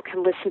course people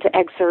can listen to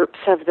excerpts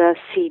of the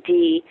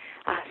CD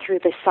through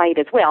the site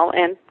as well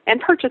and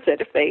purchase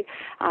it if they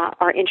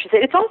are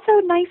interested. It's also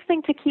a nice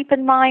thing to keep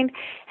in mind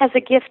as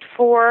a gift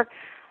for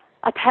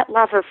a pet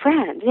lover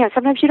friend.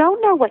 Sometimes you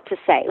don't know what to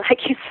say,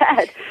 like you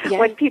said,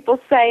 when people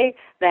say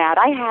that.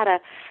 I had a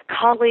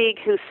colleague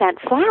who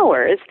sent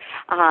flowers,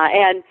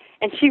 and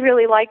she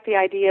really liked the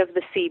idea of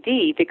the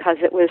CD because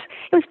it was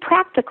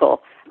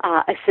practical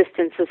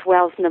assistance as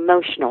well as an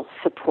emotional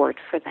support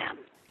for them.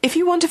 If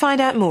you want to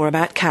find out more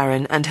about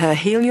Karen and her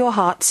Heal Your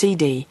Heart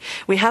CD,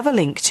 we have a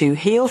link to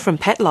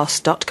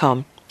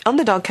healfrompetloss.com on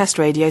the Dogcast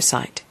Radio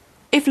site.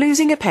 If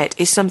losing a pet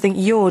is something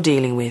you're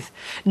dealing with,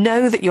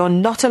 know that you're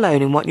not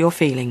alone in what you're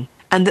feeling,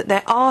 and that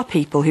there are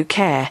people who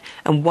care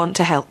and want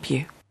to help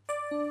you.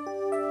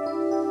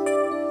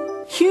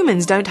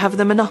 Humans don't have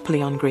the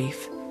monopoly on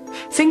grief.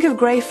 Think of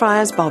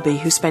Greyfriars Bobby,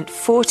 who spent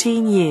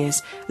 14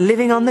 years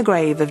living on the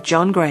grave of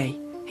John Grey,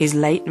 his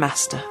late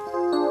master.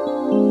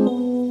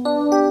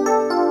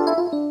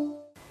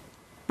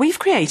 We've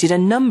created a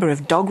number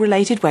of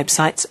dog-related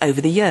websites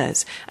over the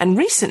years, and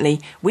recently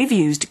we've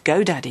used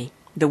GoDaddy,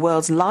 the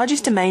world's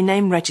largest domain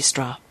name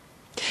registrar.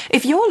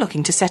 If you're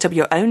looking to set up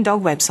your own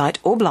dog website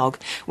or blog,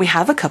 we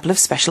have a couple of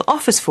special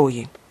offers for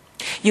you.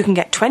 You can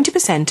get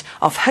 20%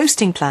 off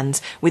hosting plans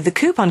with the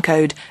coupon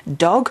code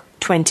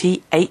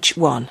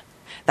DOG20H1.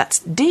 That's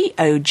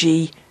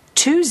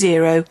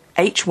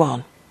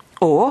DOG20H1.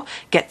 Or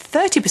get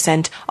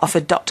 30% off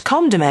a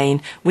 .com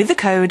domain with the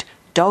code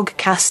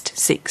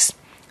DOGCAST6.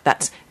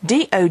 That's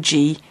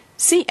DOGCAST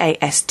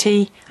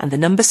and the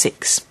number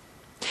 6.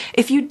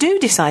 If you do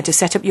decide to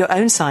set up your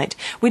own site,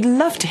 we'd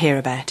love to hear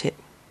about it.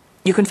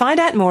 You can find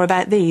out more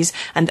about these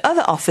and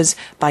other offers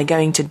by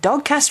going to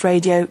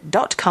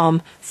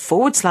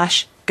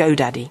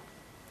dogcastradio.com/GoDaddy.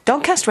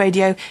 Dogcast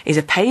Radio is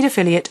a paid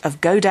affiliate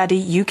of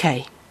GoDaddy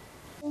UK.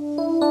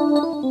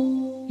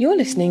 You're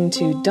listening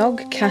to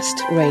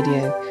Dogcast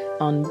Radio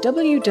on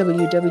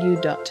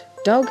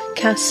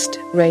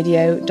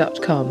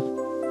www.dogcastradio.com.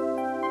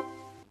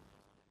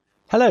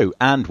 Hello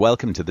and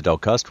welcome to the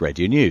Dogcast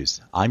Radio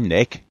News. I'm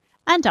Nick.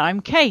 And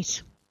I'm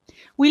Kate.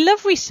 We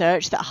love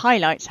research that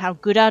highlights how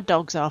good our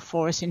dogs are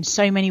for us in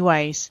so many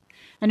ways.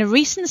 And a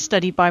recent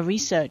study by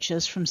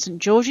researchers from St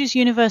George's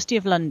University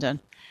of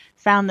London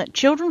found that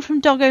children from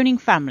dog-owning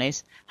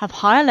families have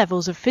higher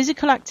levels of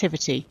physical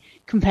activity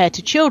compared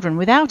to children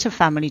without a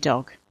family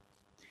dog.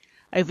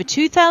 Over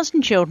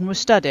 2,000 children were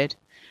studied,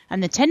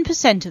 and the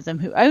 10% of them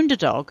who owned a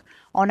dog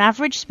on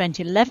average spent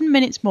 11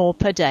 minutes more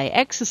per day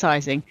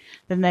exercising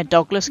than their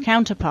dogless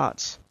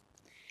counterparts.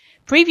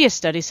 Previous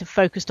studies have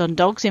focused on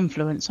dogs'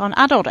 influence on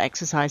adult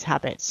exercise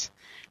habits,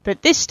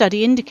 but this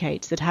study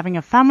indicates that having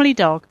a family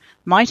dog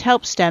might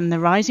help stem the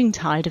rising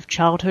tide of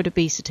childhood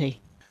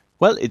obesity.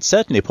 Well, it's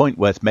certainly a point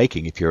worth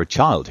making if you're a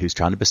child who's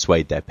trying to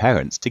persuade their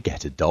parents to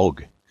get a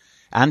dog.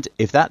 And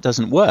if that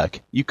doesn't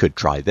work, you could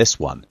try this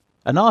one.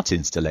 An art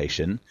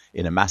installation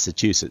in a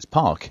Massachusetts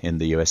park in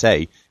the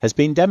USA has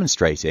been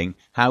demonstrating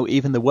how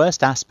even the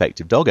worst aspect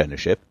of dog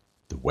ownership,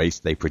 the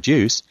waste they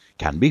produce,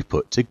 can be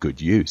put to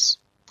good use.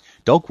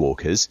 Dog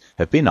walkers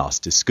have been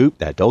asked to scoop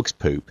their dog's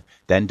poop,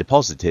 then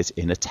deposit it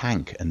in a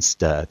tank and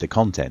stir the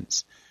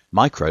contents.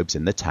 Microbes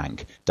in the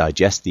tank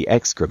digest the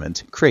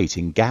excrement,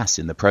 creating gas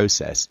in the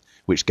process,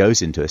 which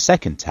goes into a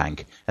second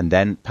tank and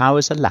then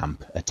powers a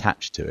lamp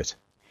attached to it.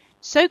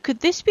 So could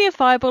this be a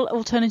viable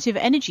alternative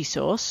energy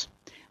source?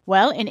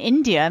 Well, in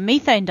India,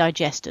 methane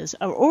digesters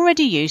are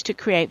already used to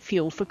create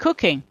fuel for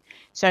cooking,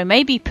 so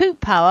maybe poop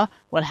power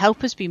will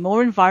help us be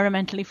more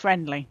environmentally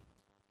friendly.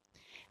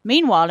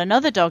 Meanwhile,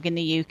 another dog in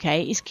the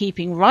UK is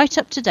keeping right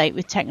up to date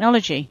with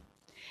technology.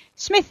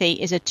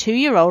 Smithy is a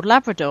 2-year-old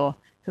Labrador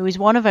who is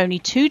one of only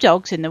 2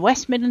 dogs in the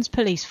West Midlands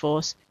Police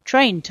Force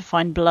trained to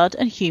find blood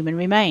and human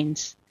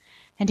remains.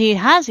 And he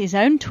has his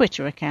own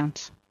Twitter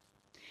account.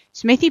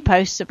 Smithy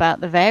posts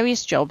about the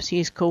various jobs he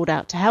is called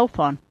out to help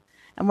on,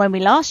 and when we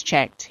last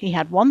checked, he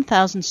had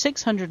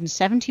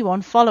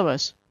 1,671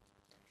 followers.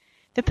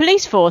 The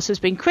police force has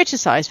been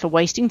criticised for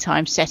wasting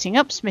time setting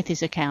up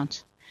Smithy's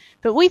account,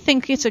 but we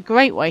think it's a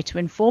great way to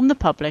inform the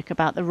public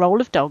about the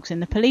role of dogs in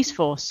the police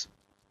force.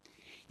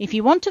 If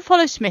you want to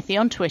follow Smithy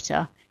on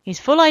Twitter, his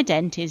full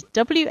ident is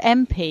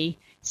WMP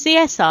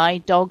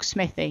CSI Dog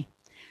Smithy,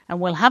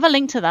 and we'll have a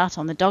link to that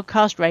on the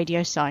Dogcast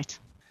Radio site.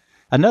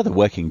 Another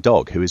working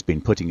dog who has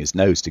been putting his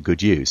nose to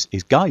good use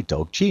is guide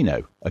dog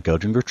Gino, a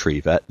Golden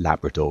Retriever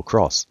Labrador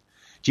cross.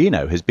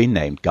 Gino has been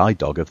named Guide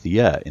Dog of the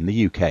Year in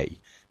the UK,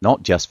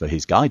 not just for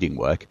his guiding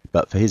work,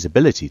 but for his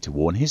ability to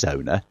warn his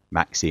owner,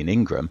 Maxine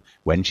Ingram,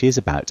 when she is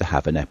about to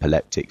have an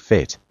epileptic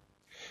fit.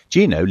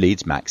 Gino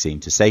leads Maxine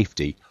to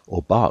safety,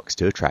 or barks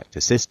to attract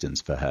assistance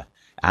for her,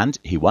 and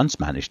he once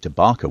managed to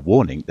bark a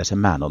warning that a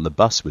man on the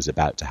bus was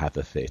about to have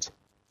a fit.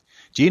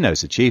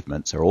 Gino's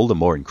achievements are all the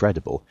more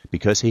incredible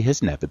because he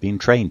has never been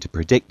trained to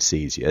predict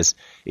seizures.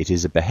 It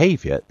is a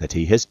behaviour that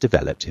he has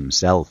developed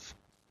himself.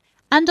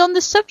 And on the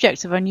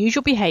subject of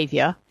unusual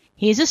behaviour,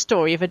 here's a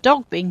story of a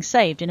dog being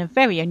saved in a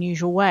very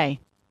unusual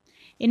way.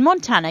 In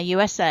Montana,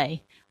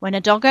 USA, when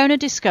a dog owner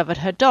discovered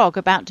her dog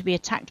about to be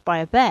attacked by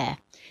a bear,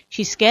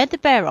 she scared the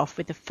bear off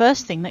with the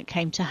first thing that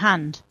came to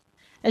hand,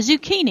 a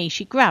zucchini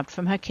she grabbed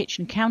from her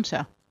kitchen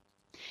counter.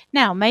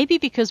 Now, maybe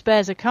because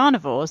bears are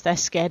carnivores, they're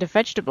scared of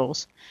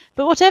vegetables.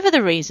 But whatever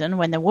the reason,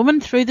 when the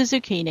woman threw the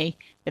zucchini,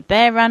 the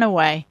bear ran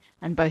away,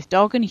 and both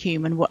dog and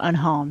human were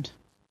unharmed.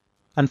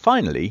 And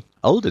finally,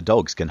 older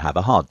dogs can have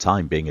a hard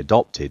time being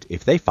adopted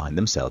if they find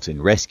themselves in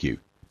rescue.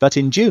 But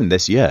in June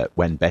this year,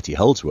 when Betty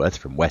Holdsworth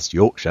from West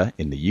Yorkshire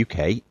in the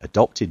UK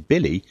adopted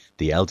Billy,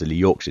 the elderly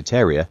Yorkshire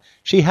Terrier,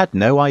 she had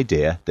no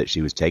idea that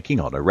she was taking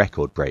on a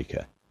record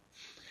breaker.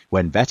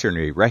 When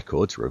veterinary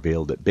records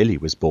revealed that Billy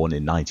was born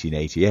in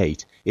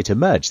 1988, it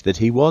emerged that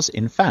he was,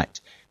 in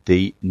fact,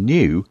 the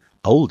new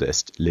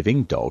oldest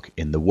living dog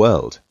in the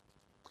world.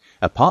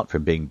 Apart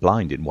from being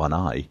blind in one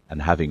eye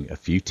and having a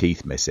few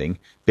teeth missing,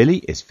 Billy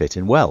is fit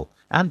and well,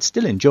 and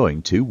still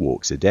enjoying 2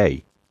 walks a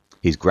day.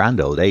 His grand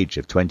old age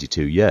of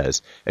 22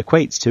 years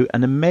equates to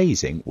an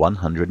amazing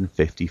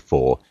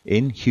 154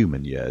 in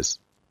human years.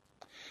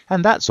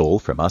 And that's all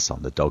from us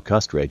on the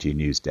Dogcast Radio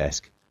News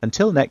Desk.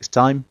 Until next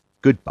time,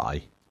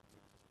 goodbye.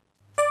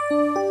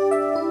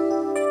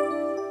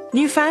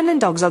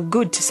 Newfoundland dogs are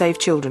good to save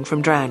children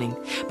from drowning,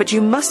 but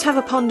you must have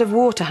a pond of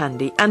water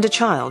handy and a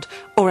child,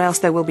 or else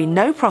there will be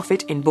no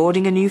profit in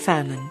boarding a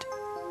Newfoundland.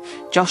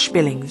 Josh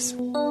Billings.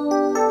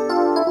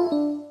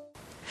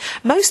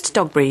 Most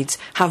dog breeds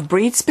have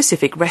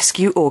breed-specific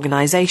rescue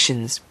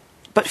organisations,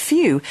 but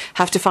few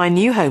have to find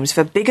new homes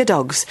for bigger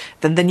dogs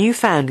than the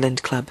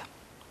Newfoundland Club.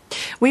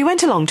 We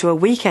went along to a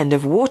weekend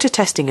of water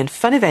testing and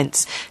fun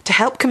events to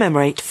help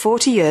commemorate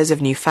 40 years of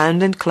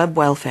Newfoundland Club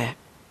welfare.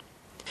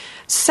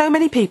 So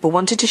many people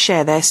wanted to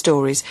share their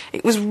stories.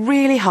 It was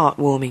really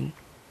heartwarming.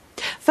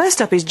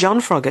 First up is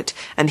John Froggatt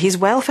and his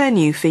welfare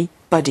newfie,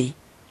 Buddy.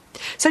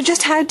 So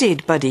just how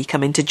did Buddy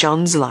come into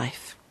John's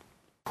life?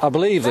 I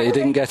believe that he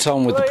didn't get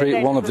on with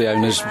one of the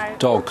owner's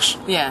dogs.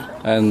 Yeah.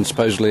 And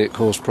supposedly it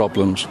caused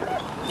problems.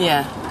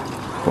 Yeah.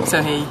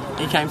 So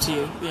he came to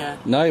you, yeah.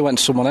 No, he went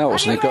to someone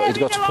else, and he'd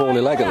got a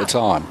poorly leg at the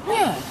time.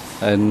 Yeah.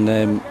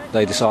 And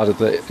they decided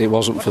that it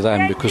wasn't for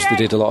them because they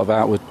did a lot of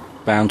outward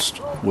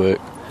bound work.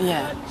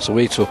 Yeah. So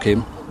we took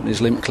him, and his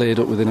limp cleared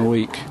up within a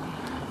week.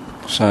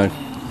 So,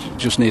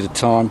 just needed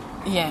time.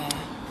 Yeah.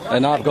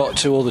 And I've got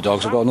 2 other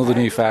dogs. I've got another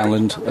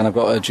Newfoundland, and I've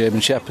got a German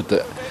Shepherd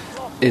that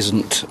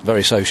isn't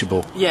very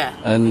sociable. Yeah.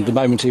 And the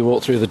moment he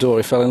walked through the door,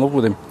 he fell in love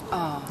with him.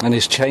 Oh. And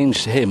he's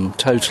changed him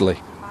totally.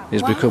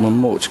 He's become a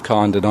much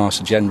kinder,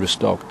 nicer, generous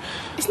dog.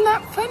 Isn't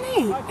that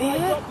funny?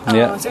 Yeah.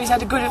 Yeah. So he's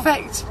had a good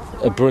effect.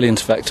 A brilliant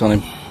effect on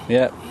him.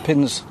 Yeah.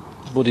 Pins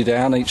Buddy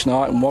down each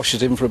night and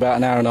washes him for about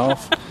an hour and a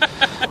half.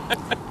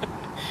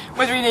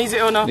 Whether he needs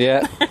it or not.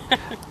 Yeah.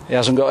 He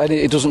hasn't got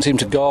any. He doesn't seem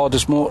to guard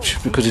as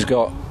much because he's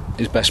got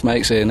his best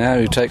mates here now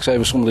who takes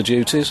over some of the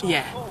duties.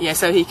 Yeah,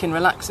 so he can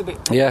relax a bit.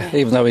 Yeah,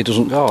 even though he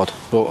doesn't guard,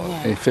 but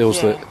he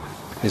feels that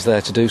he's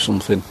there to do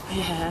something.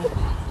 Yeah.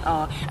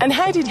 Oh. And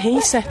how did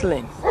he settle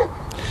in?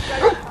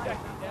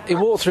 He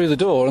walked through the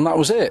door and that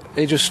was it.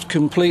 He just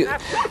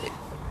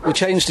We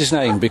changed his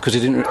name because he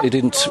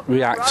didn't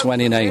react to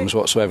any names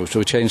whatsoever, so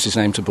we changed his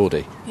name to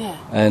Buddy. Yeah.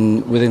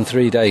 And within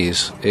 3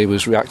 days, he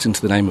was reacting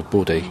to the name of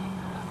Buddy.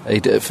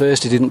 At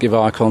first, he didn't give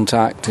eye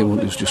contact. He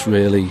was just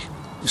really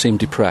seemed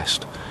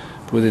depressed.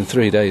 But within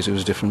 3 days, he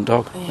was a different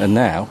dog. Yeah. And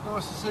now,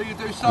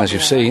 as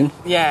you've seen,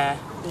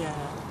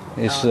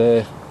 he's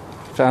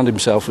found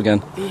himself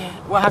again. Yeah.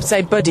 Well, I have to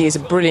say, Buddy is a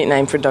brilliant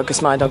name for a dog,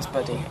 because my dog's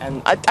Buddy.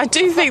 And I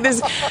do think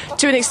there's,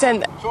 to an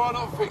extent,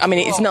 I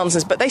mean, it's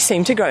nonsense, but they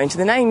seem to grow into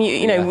the name.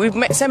 You know, we've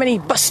met so many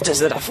busters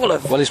that are full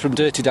of... Well, he's from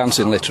Dirty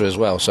Dancing litter as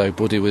well, so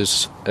Buddy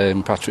was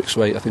Patrick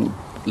Swayze. I think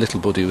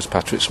Little Buddy was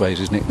Patrick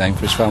Swayze's nickname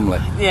for his family.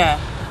 Yeah.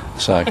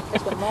 So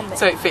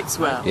it fits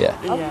well. Yeah.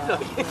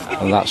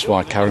 And that's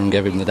why Karen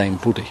gave him the name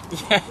Buddy.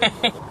 Yeah.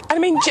 I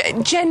mean,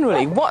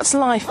 generally, what's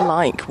life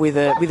like with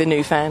a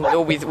Newfoundland,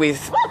 or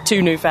with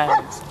two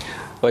Newfoundlands?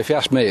 Well, if you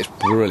ask me, it's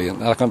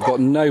brilliant. Like, I've got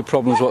no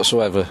problems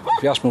whatsoever.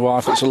 If you ask my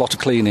wife, it's a lot of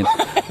cleaning.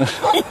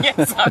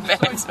 Yes, I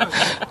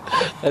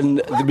bet. And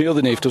the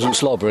other Newf doesn't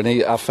slobber, and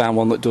I've found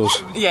one that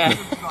does. Yeah.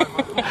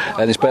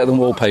 And it's better than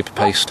wallpaper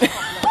paste.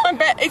 I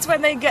bet it's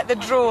when they get the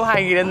drawer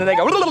hanging and then they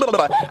go...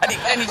 and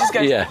he just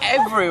goes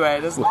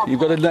everywhere, doesn't it? You've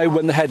got to know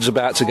when the head's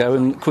about to go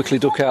and quickly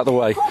duck out of the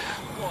way.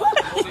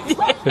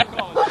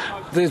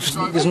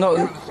 There's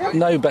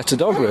no better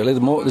dog, really.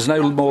 There's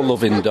no more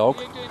loving dog.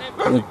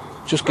 They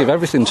just give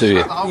everything to you.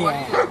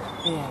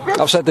 Yeah.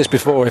 I've said this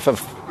before, if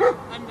I've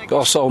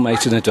got a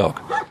soulmate in a dog.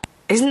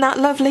 Isn't that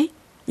lovely?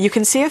 You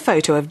can see a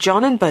photo of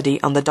John and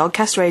Buddy on the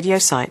Dogcast Radio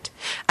site,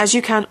 as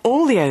you can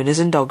all the owners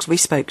and dogs we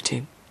spoke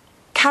to.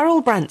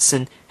 Carol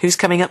Branson, who's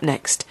coming up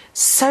next,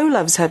 so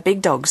loves her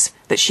big dogs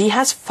that she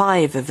has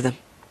 5 of them.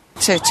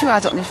 So 2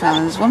 adult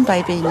Newfoundlands, 1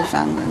 baby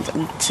Newfoundland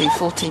and 2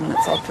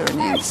 14-month-old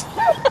Pyrenees.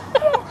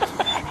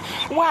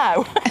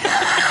 Wow,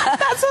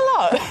 that's a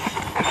lot.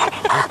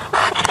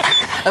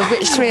 Of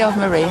which 3 of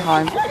them are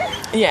rehome.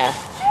 Yeah.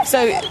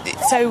 So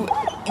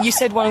you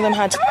said one of them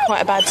had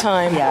quite a bad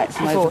time. Yeah, it's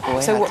an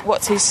overboy. So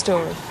what's his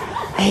story?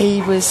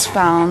 He was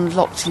found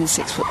locked in a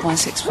 6-foot by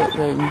 6-foot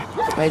room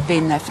where he'd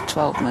been there for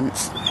 12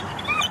 months.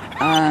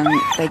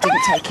 They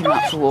didn't take him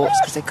out for walks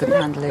because they couldn't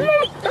handle him.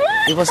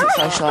 He wasn't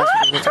socialised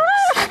with the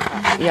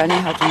dogs. He only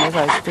had one of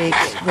those big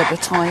rubber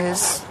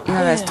tyres, you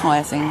know, those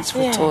tyre things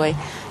for a toy.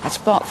 He had to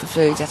bark for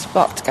food, he had to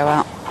bark to go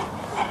out.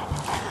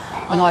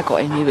 When I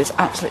got him, he was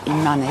absolutely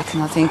manic,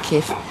 and I think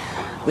if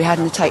we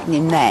hadn't have taken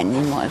him then,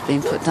 he might have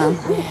been put down.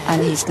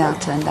 And he's now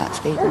turned out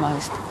to be the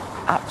most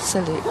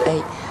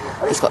absolutely...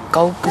 He's got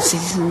gold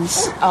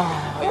seasons.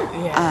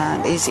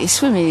 And he's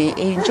swimming.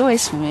 He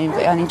enjoys swimming,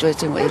 but he only enjoys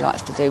doing what he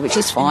likes to do, which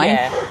is fine.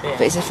 Yeah.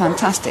 But he's a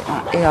fantastic,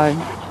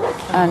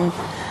 and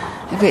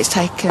it's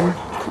taken,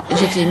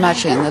 as you can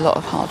imagine, a lot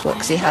of hard work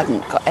because he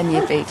hadn't got any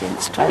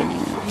obedience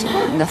training,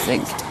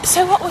 nothing.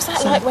 So what was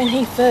that like when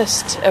he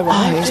first arrived?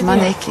 Oh, he was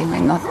manic. I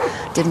mean,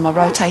 I did my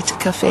rotator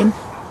cuff in,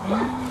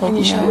 in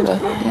your shoulder.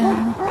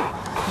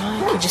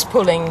 Yeah. You're just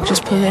pulling.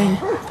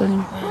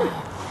 Pulling.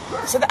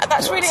 So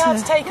that's really hard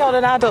to take on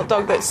an adult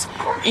dog that's,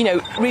 you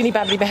know, really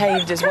badly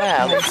behaved as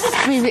well.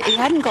 I mean, he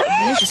hadn't got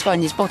malicious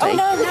in his body,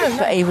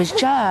 but he was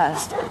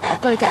jazzed. I've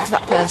got to get to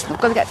that person,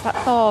 I've got to get to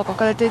that dog, I've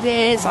got to do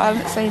this, I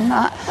haven't seen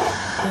that.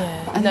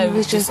 Yeah. And he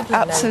was just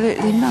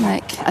absolutely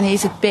manic. And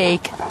he's a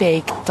big,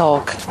 big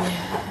dog.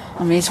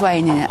 I mean, he's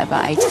weighing in at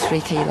about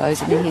 83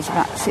 kilos. I mean, he's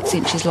about 6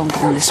 inches longer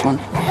than this one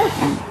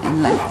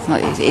in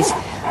length. He's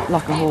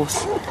like a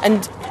horse.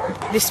 And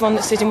this one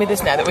that's sitting with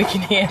us now that we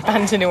can hear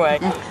panting away.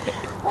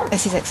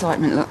 That's his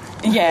excitement, look.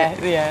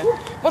 Yeah.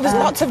 Well, there's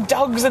lots of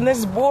dogs and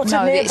there's water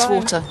nearby. No, it's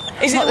water.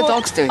 Is it's not the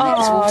dogs doing it,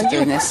 it's water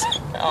doing this.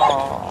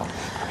 Oh.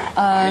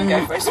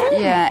 Go for a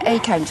swim. Yeah, he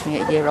came to me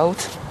at a year old.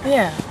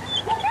 Yeah.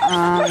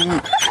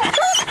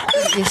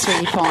 He's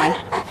really fine.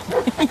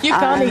 You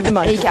can't eat the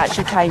money. He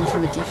actually came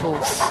from a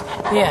divorce.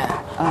 Yeah.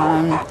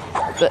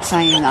 But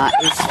saying that,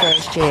 his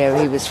first year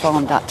he was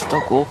farmed out to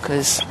dog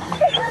walkers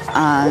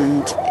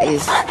and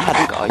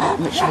hadn't got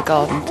much of a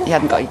garden. He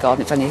hadn't got a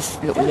garden, it's only his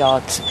little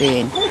yard to be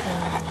in.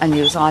 And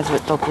he was either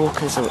at dog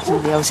walkers or at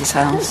somebody else's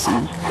house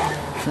and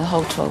for the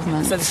whole 12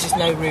 months. So there's just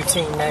no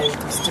routine, no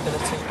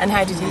stability. And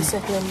how did he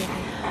settle in?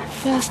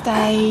 First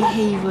day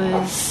he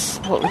was,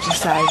 what would you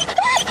say?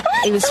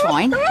 He was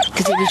fine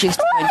because he was used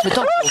to going to a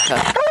dog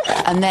walker.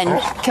 And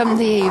then come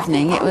the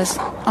evening it was,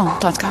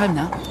 time to go home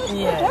now.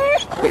 Yeah.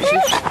 Which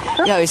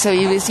was, so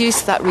he was used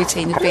to that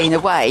routine of being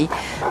away,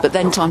 but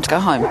then time to go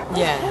home.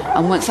 Yeah.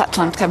 And once that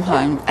time to come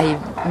home, he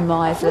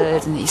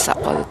mithered and he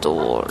sat by the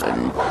door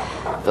and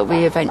But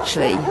we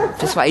eventually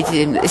persuaded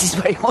him that this is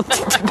where he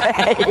wanted to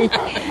be.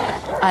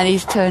 And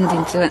he's turned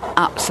into an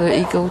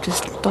absolutely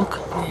gorgeous dog.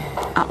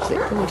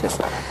 Absolutely gorgeous.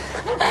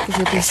 Because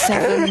he'll be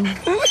 7.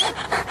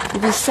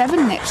 You'll be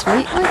 7 next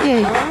week, won't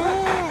you?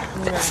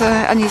 So,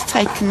 and he's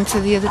taken to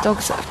the other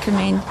dogs that have come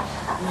in.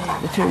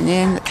 The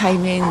Pyrenean that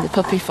came in, the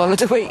puppy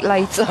followed a week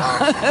later.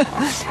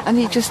 And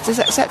he just has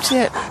accepted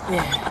it.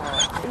 Yeah.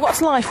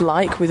 What's life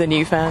like with a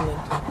Newfoundland?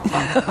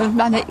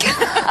 Manic.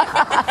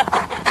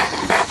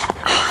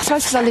 I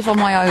suppose because I live on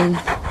my own,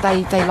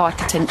 they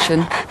like attention.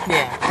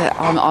 Yeah.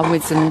 I'm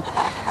with them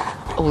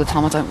all the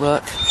time, I don't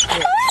work.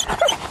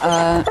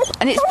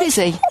 And it's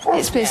busy.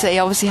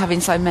 Obviously having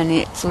so many,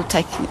 it sort of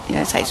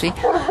it takes me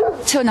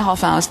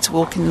 2.5 hours to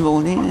walk in the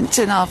morning and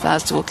 2.5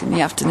 hours to walk in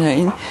the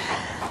afternoon.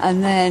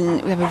 And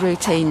then we have a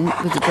routine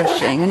with the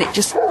brushing, and it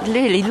just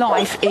really,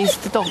 life is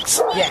the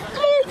dogs. Yeah.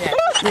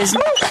 There's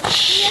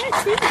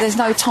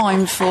no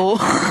time for...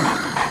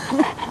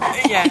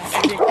 Yeah.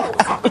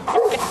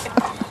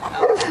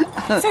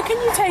 So can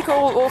you take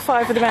all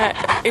 5 of them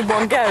out in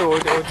one go, or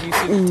do you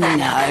sort of take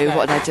No,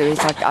 what I do is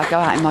I go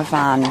out in my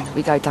van,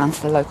 we go down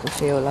to the local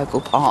field,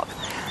 local park,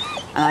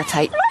 and I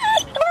take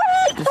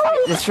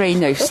the 3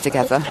 noose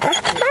together.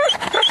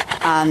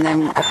 And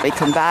then we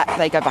come back,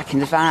 they go back in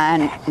the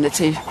van, and the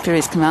 2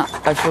 Pyries come out,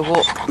 go for a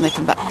walk, and they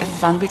come back in the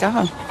van, we go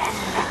home.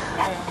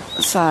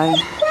 So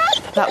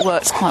that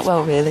works quite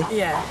well, really.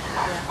 Yeah.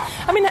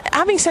 I mean,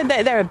 having said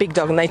that they're a big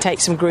dog and they take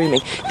some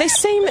grooming, they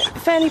seem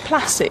fairly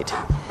placid.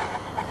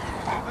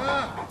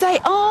 They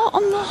are,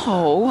 on the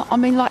whole. I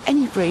mean, like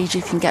any breed,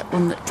 you can get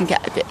one that can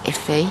get a bit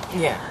iffy.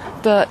 Yeah.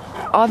 But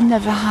I've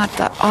never had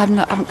that. I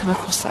haven't come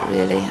across that,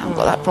 really. I haven't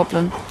got that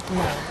problem.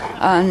 No.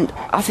 And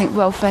I think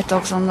well-fed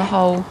dogs, on the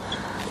whole,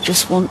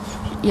 just want...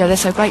 they're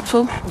so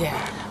grateful. Yeah.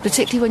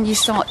 Particularly when you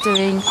start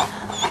doing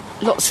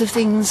lots of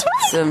things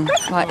with them.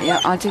 Like, we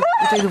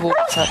do the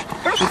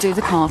walk-up, we do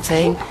the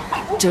carting,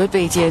 do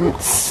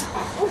obedience,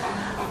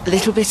 a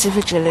little bit of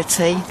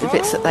agility, the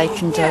bits that they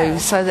can do.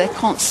 So they're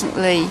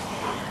constantly...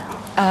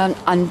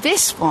 and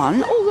this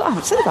one... I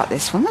haven't said about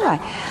this one, have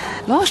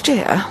I? Last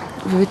year,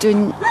 we were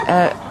doing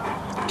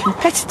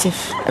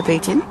competitive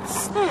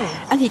obedience,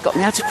 and he got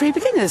me out of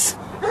pre-beginners.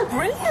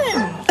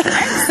 Brilliant!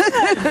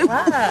 Excellent!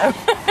 Wow!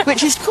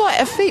 Which is quite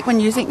a feat when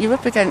you think you're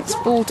up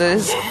against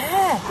borders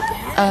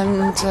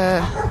and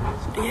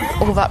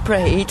all that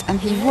breed, and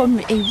he won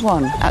me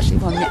out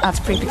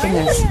of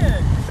pre-beginners.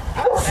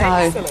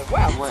 So,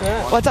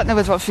 well, I don't know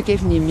whether I've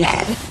forgiven him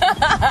yet.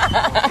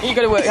 You've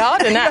got to work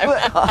harder now.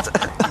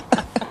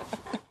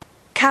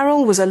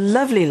 Carol was a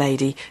lovely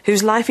lady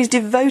whose life is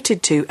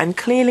devoted to and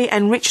clearly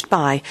enriched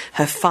by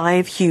her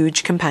 5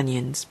 huge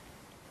companions.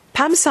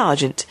 Pam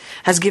Sargent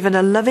has given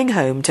a loving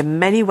home to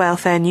many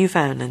welfare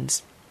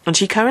Newfoundlands, and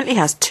she currently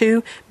has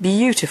 2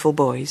 beautiful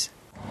boys.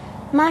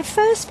 My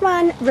first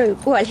one,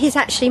 Rube, he's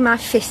actually my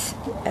 5th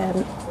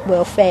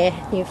welfare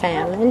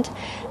Newfoundland,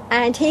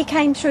 and he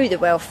came through the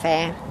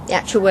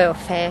actual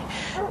welfare.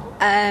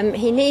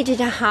 He needed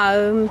a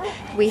home.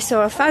 We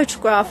saw a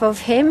photograph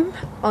of him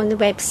on the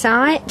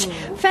website,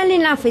 fell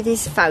in love with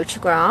his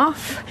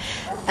photograph,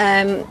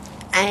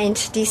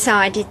 and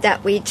decided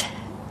that we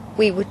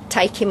would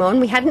take him on.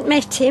 We hadn't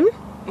met him.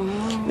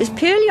 It was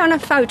purely on a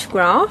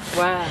photograph.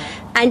 Wow.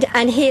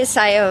 And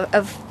hearsay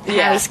of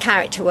how his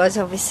character was,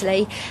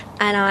 obviously.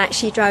 And I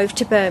actually drove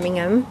to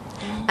Birmingham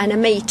and a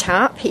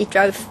meet-up. He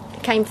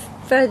came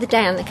further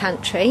down the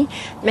country,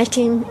 met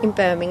him in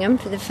Birmingham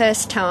for the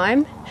first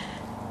time,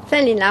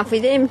 fell in love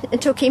with him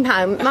and took him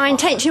home. My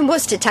intention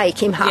was to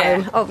take him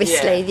home.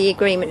 Obviously, the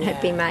agreement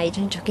had been made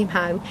and took him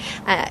home.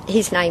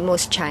 His name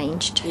was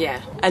changed.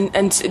 Yeah.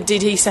 And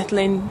did he settle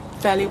in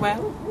fairly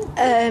well?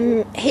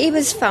 He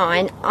was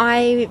fine.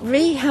 We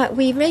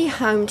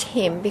rehomed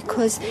him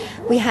because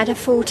we had a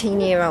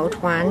 14-year-old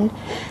one.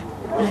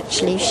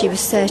 Actually, she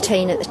was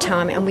 13 at the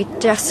time, and we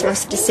just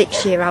lost a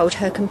 6-year-old,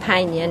 her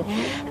companion,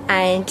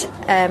 and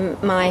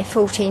my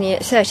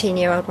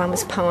 13-year-old one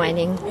was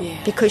pining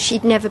because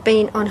she'd never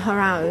been on her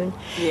own,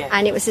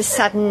 and it was a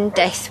sudden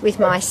death with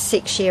my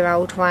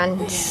 6-year-old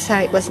one, so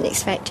it wasn't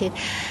expected,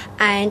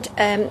 and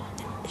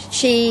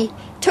she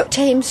took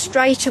to him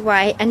straight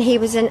away, and he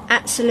was an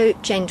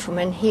absolute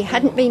gentleman. He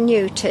hadn't been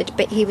neutered,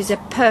 but he was a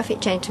perfect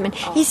gentleman.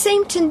 He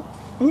seemed to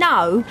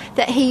know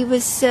that he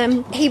was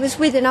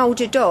with an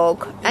older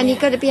dog, and he'd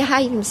got to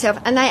behave himself,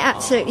 and they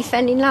absolutely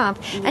fell in love.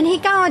 And he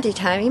guarded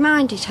her, he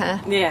minded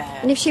her. Yeah.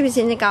 And if she was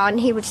in the garden,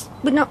 he would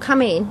not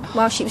come in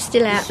while she was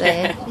still out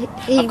there.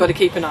 I've got to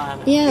keep an eye on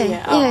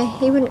her.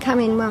 He wouldn't come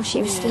in while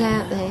she was still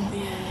out there.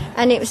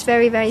 And it was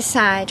very, very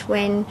sad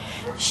when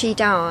she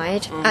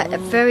died at a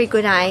very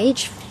good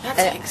age,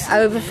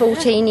 over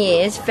 14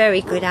 years,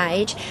 very good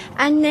age.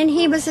 And then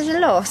he was at a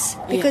loss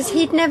because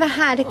he'd never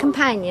had a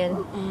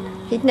companion.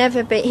 He'd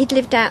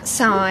lived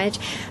outside.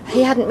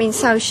 He hadn't been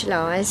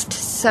socialised,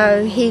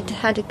 so he'd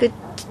had a good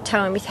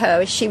time with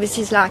her. She was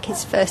his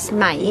first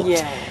mate.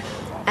 Yeah.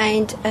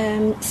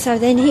 And so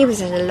then he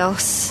was at a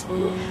loss,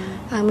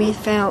 and we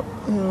felt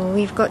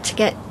we've got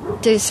to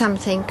do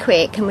something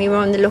quick, and we were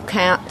on the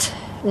lookout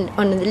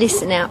on the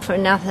listen out for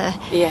another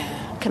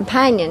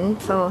companion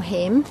for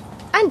him.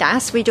 And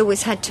us, we'd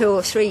always had 2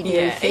 or 3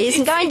 newfies,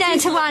 and going down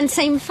to one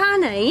seemed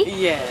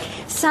funny. Yeah.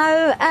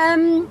 So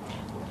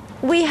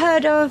we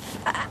heard of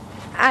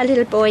our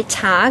little boy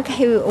Tug,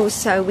 who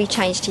also we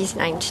changed his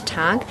name to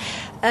Tug.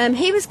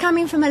 He was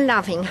coming from a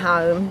loving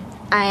home,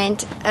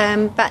 and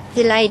but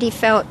the lady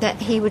felt that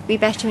he would be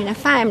better in a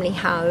family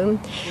home,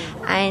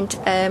 and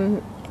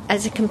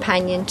as a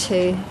companion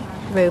to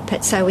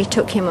Rupert, so we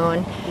took him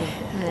on.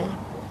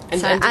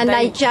 And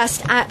they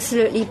just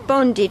absolutely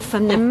bonded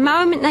from the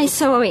moment they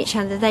saw each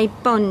other. They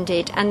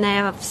bonded, and they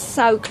are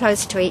so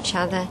close to each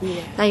other.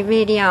 Yeah. They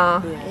really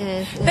are.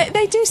 Yeah.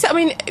 They do. I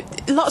mean,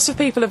 lots of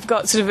people have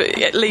got sort of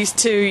at least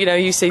 2.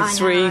 You see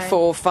 3,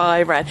 4,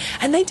 5 around,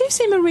 and they do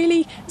seem a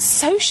really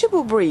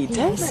sociable breed,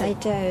 don't they? Yes, they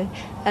do.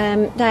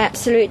 They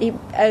absolutely.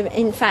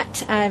 In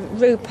fact,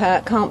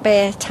 Rupert can't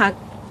bear Tug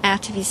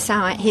out of his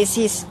sight.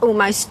 He's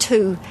almost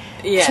too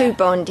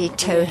bonded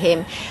to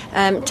him.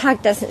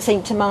 Tug doesn't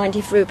seem to mind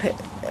if Rupert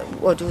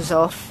waddles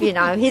off.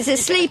 He's a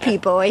sleepy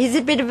boy. He's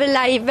a bit of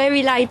a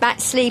very laid back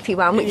sleepy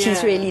one, which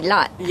is really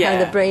like how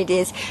the breed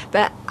is.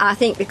 But I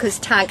think because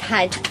Tug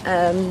had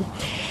a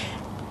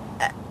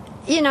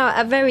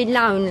very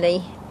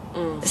lonely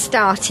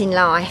start in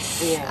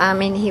life. I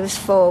mean, he was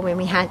 4 when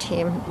we had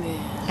him,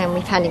 and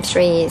we've had him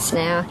 3 years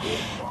now.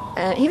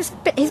 He's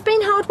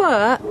been hard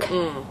work.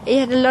 He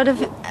had a lot of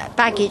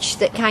baggage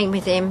that came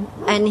with him,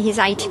 and he's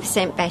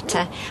 80%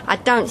 better. I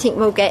don't think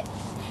we'll get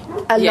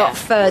a lot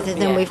further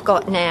than we've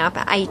got now,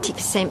 but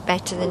 80%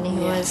 better than he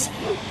was.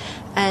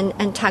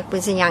 And Tug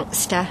was a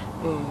youngster,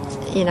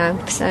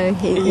 so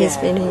he's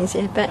been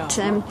easier. But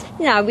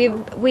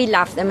we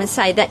love them and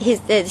say that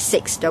they're the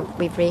 6th dog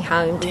we've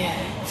rehomed.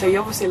 Yeah. So you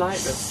obviously like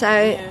them.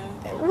 So.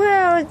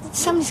 Well,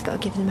 somebody's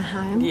got to give them a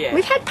home. Yeah.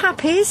 We've had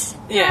puppies,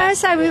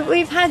 so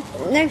we've had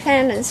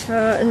Newfoundlands for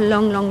a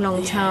long, long,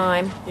 long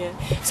time. Yeah.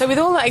 So with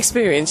all that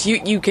experience,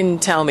 you can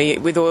tell me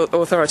with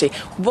authority,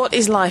 what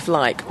is life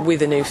like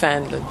with a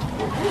Newfoundland?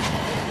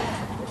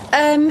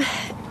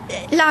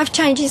 Life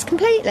changes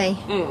completely.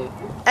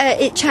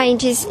 It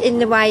changes in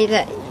the way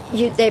that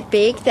they're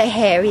big, they're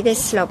hairy, they're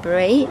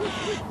slobbery.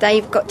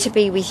 They've got to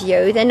be with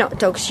you. They're not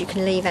dogs you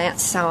can leave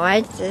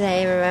outside.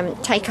 They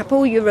take up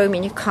all your room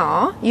in your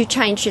car. You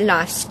change your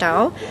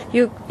lifestyle.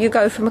 You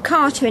go from a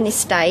car to an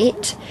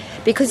estate,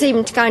 because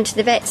even to go into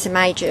the vet's a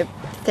major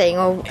thing.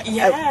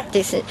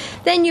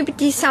 Then you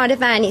decide a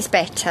van is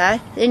better.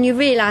 Then you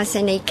realise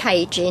they need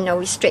caging or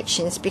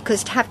restrictions,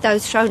 because to have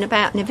those thrown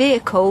about in a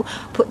vehicle,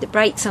 put the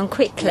brakes on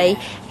quickly.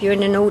 If you're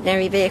in an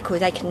ordinary vehicle,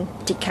 they can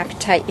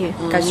decapitate you,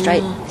 go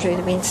straight through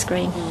the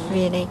windscreen,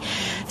 really.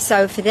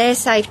 So for their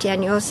safety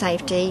and your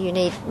safety, you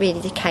need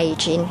really the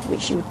caging,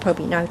 which you would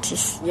probably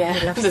notice.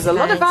 Yeah, there's a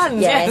lot of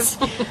vans. Yes.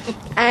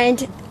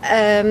 And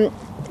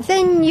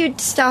then you'd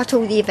start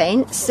all the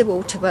events, the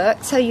water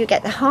work, so you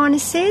get the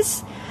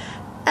harnesses,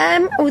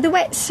 all the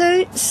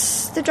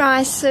wetsuits, the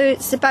dry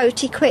suits, the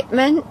boat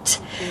equipment,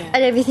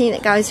 and everything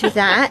that goes with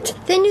that.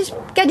 Then you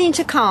get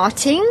into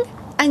karting,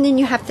 and then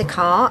you have the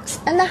carts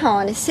and the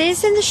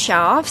harnesses and the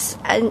shafts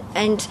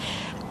and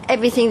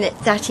everything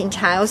that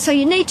entails. So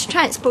you need to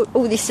transport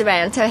all this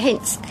around, so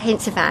hence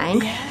a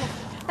van. Yeah.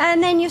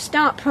 And then you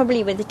start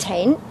probably with a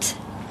tent,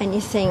 and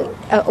you think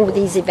all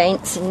these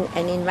events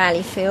and in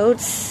rally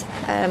fields.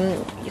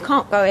 You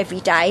can't go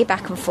every day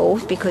back and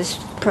forth, because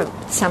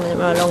some of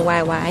them are a long way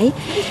away.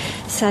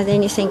 So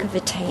then you think of a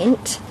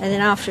tent, and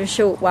then after a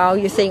short while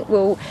you think,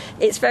 well,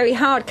 it's very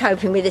hard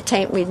coping with a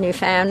tent with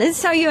Newfoundlands,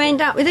 so you end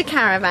up with a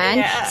caravan.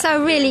 Yeah.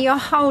 So really your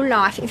whole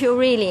life, if you're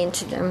really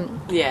into them,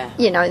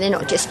 they're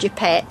not just your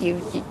pet,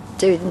 you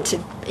do them to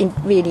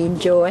really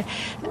enjoy.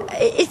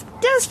 It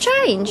does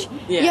change.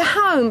 Yeah. Your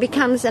home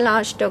becomes a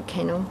large dog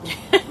kennel.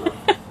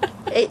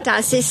 It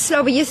does. It's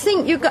slobby. You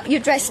think you're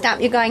dressed up,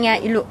 you're going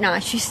out, you look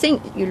nice. You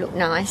think you look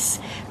nice,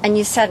 and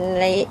you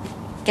suddenly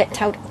get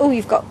told, oh,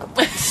 you've got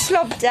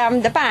slob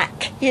down the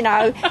back,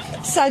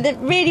 So that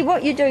really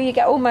what you do, you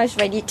get almost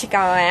ready to go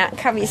out,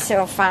 cover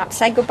yourself up,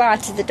 say goodbye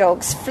to the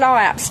dogs,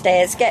 fly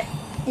upstairs, get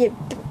your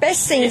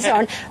best things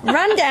on,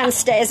 run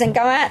downstairs and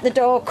go out the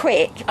door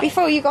quick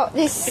before you got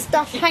this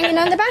stuff hanging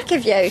on the back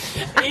of you.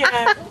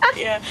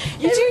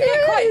 You do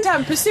get quite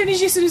damp. As soon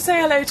as you sort of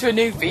say hello to a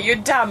newfie, you're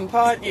damp,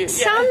 aren't you?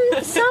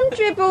 Some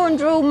dribble and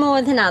drool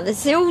more than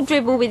others. They all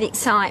dribble with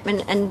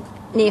excitement and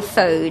near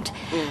food,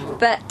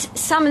 but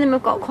some of them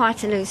have got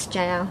quite a loose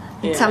jowl,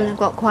 and some of them have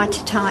got quite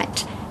a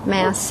tight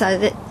mouth, so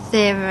that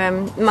they're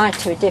my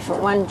 2 are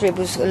different. One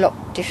dribbles a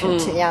lot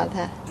different to the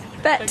other.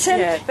 But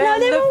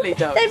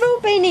they've all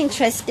been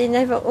interesting.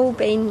 They've all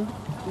been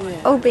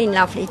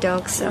lovely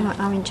dogs. So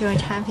I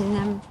enjoyed having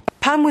them.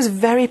 Pam was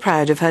very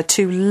proud of her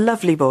 2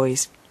 lovely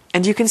boys,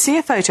 and you can see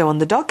a photo on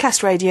the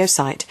Dogcast Radio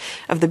site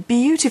of the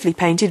beautifully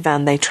painted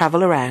van they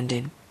travel around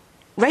in.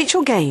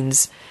 Rachel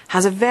Gaines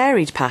has a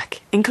varied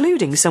pack,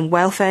 including some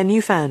welfare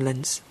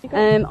Newfoundlands.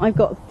 I've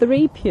got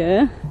 3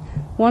 pure,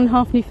 1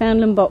 half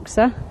Newfoundland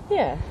boxer.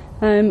 Yeah.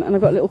 And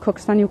I've got a little Cocker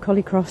Spaniel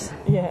Collie Cross.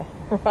 Yeah,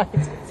 right.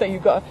 So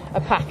you've got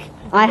a pack.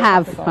 I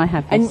have.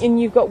 And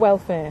you've got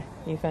welfare.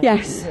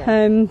 Yes.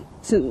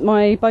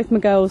 So both my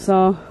girls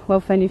are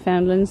welfare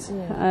Newfoundlands.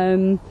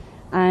 Yeah.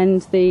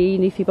 And the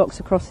Newfie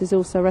Boxer Cross is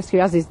also rescue,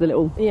 as is the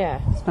little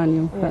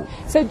spaniel. Yeah.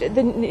 So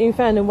the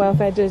Newfoundland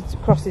welfare does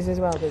crosses as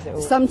well, does it?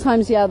 All?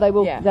 Sometimes,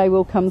 they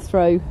will come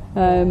through.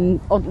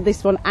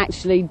 This one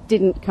actually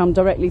didn't come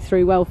directly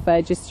through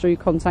welfare, just through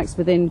contacts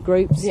within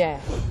groups. Yeah.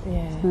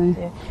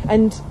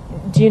 And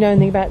do you know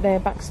anything about their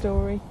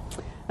backstory?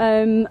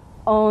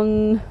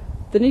 On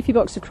the Newfie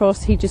Boxer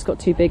Cross, he just got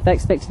too big. They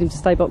expected him to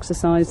stay boxer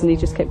size, and he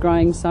just kept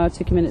growing, so I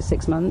took him in at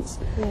 6 months.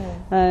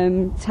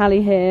 Yeah.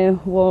 Tally here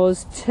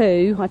was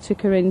 2. I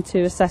took her in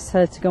to assess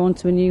her to go on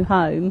to a new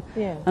home,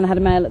 and I had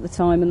a male at the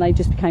time, and they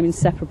just became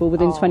inseparable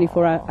within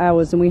 24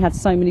 hours, and we had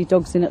so many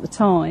dogs in at the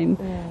time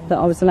that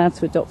I was allowed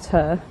to adopt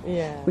her,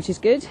 which is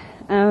good.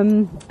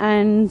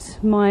 And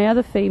my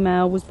other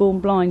female was born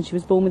blind. She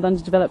was born with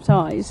underdeveloped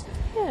eyes.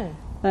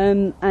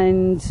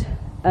 And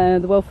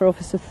the welfare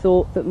officer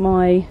thought that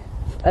my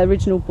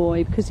original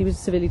boy, because he was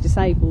severely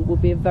disabled,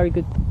 would be a very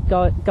good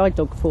guide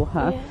dog for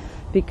her,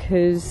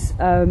 because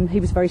he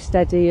was very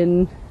steady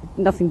and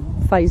nothing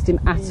fazed him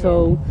at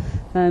all.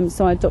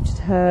 So I adopted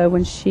her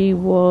when she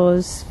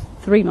was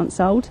 3 months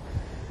old,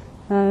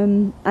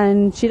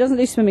 and she doesn't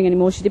do swimming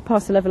anymore. She did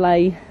pass the level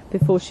A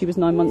before she was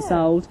 9 months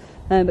old,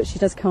 but she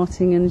does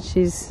karting, and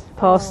she's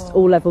passed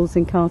all levels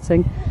in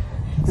karting.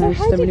 So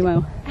she's done really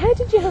well. How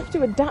did you have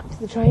to adapt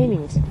the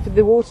training, for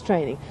the water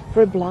training,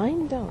 for a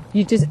blind dog?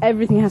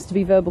 Everything has to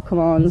be verbal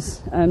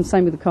commands.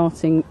 Same with the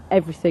karting.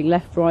 Everything,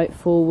 left, right,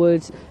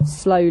 forward,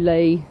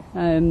 slowly.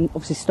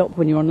 Obviously stop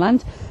when you're on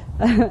land.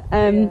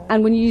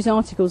 And when you use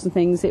articles and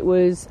things, it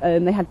was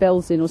they had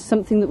bells in, or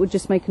something that would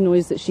just make a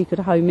noise that she could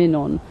home in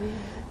on.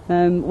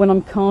 When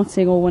I'm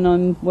karting or when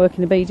I'm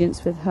working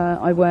obedience with her,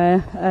 I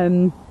wear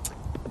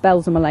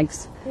bells on my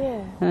legs.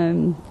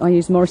 I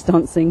use Morris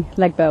dancing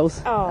leg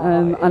bells,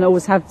 and I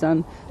always have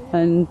done,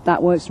 and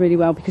that works really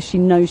well because she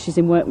knows she's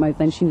in work mode.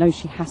 Then she knows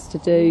she has to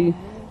do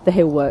the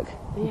hill work,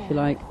 if you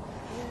like.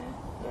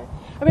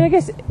 I mean, I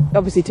guess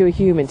obviously to a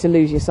human to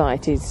lose your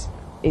sight is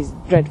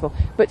dreadful,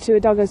 but to a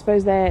dog, I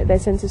suppose their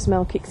sense of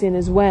smell kicks in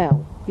as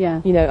well.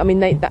 Yeah, I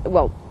mean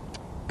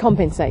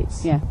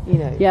compensates. Yeah,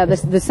 Yeah,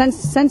 the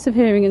sense of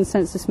hearing and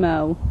sense of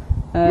smell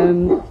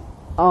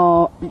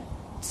are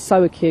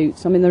so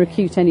acute. I mean, they're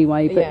acute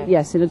anyway, but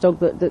yes, in a dog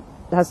that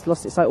has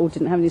lost its sight or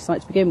didn't have any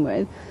sight to begin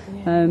with,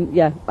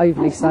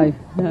 overly so.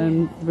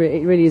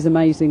 It really is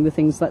amazing the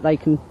things that they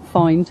can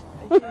find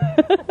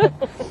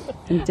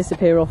and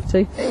disappear off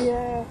to.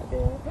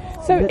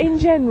 So in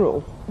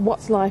general,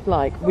 what's life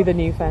like with a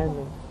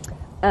Newfoundland?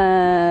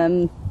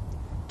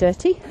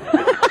 Dirty,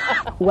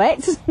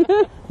 wet,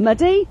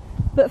 muddy,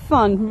 but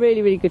fun.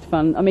 Really, really good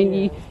fun. I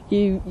mean,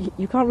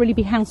 you can't really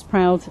be house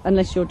proud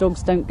unless your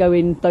dogs don't go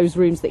in those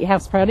rooms that you're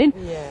house proud in,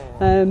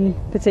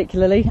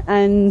 particularly.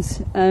 And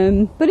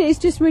but it is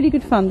just really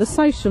good fun. The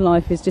social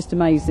life is just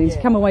amazing. To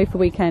come away for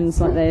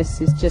weekends like this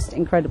is just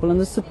incredible,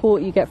 and the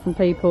support you get from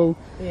people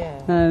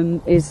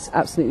is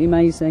absolutely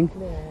amazing.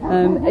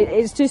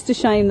 It's just a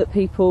shame that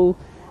people.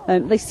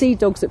 They see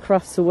dogs at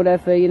crufts or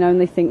whatever, and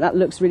they think that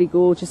looks really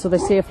gorgeous, or they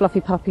see a fluffy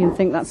puppy and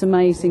think that's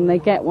amazing. They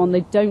get one, they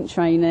don't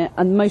train it,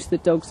 and most of the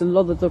dogs, a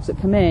lot of the dogs that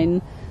come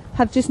in,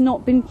 have just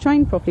not been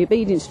trained properly,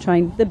 obedience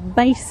trained, the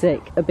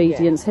basic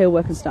obedience, hill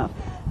work and stuff,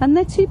 and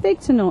they're too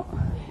big to not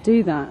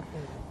do that.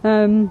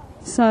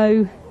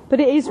 But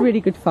it is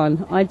really good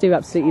fun. I do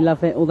absolutely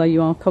love it, although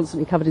you are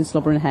constantly covered in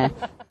slobber and hair.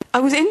 I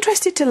was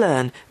interested to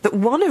learn that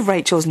one of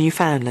Rachel's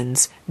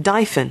Newfoundlands,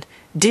 Dyphon,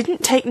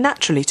 didn't take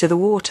naturally to the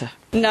water.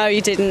 No, he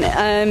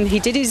didn't. He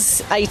did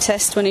his A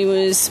test when he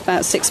was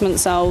about 6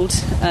 months old,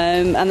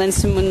 and then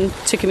someone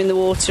took him in the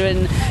water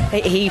and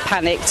he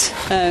panicked.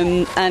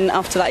 And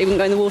after that, he wouldn't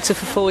go in the water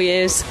for 4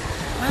 years.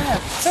 Wow.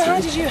 So how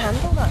did you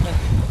handle that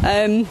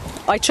then?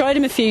 I tried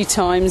him a few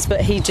times,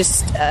 but he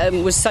just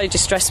was so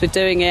distressed with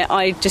doing it.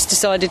 I just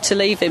decided to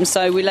leave him,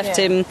 so we left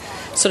him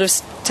sort of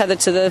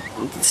tethered to the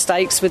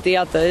stakes with the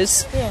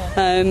others,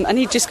 and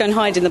he'd just go and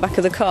hide in the back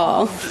of the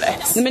car.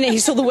 The minute he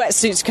saw the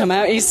wetsuits come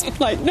out, he's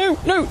like, no,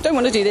 don't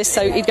want to do this,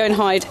 so he'd go and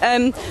hide.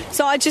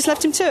 So I just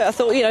left him to it. I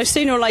thought,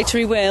 sooner or later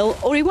he will,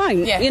 or he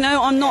won't.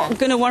 I'm not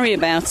going to worry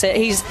about it.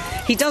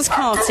 He does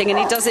karting, and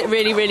he does it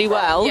really, really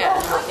well.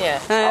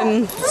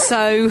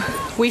 So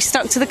we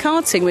stuck to the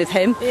karting with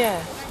him.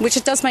 Which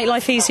does make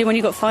life easier when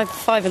you've got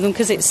five of them,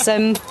 because it's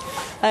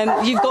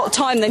you've got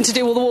time then to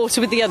do all the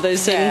water with the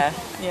others.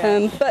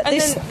 But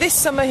this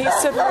summer he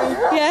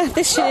suddenly...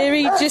 this year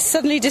he just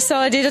suddenly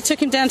decided. I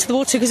took him down to the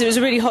water because it was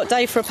a really hot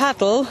day for a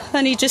paddle,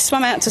 and he just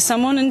swam out to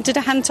someone and did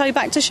a hand tow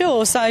back to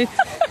shore. So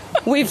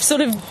we've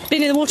sort of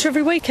been in the water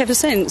every week ever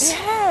since.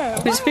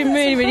 It's been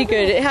really, really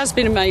good. It has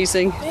been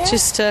amazing. It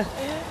just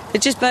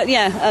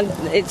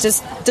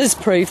does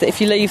prove that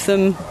if you leave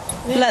them,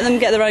 let them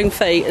get their own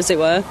feet, as it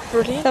were,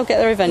 they'll get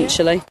there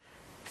eventually.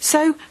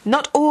 So,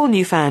 not all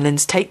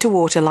Newfoundlands take to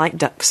water like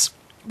ducks,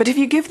 but if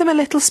you give them a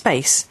little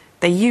space,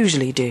 they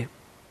usually do.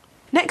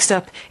 Next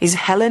up is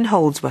Helen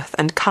Holdsworth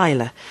and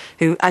Kyla,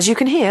 who, as you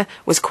can hear,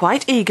 was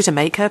quite eager to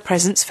make her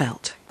presence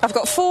felt. I've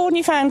got 4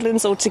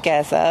 Newfoundlands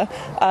altogether.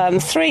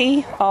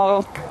 3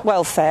 are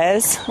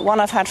welfares. 1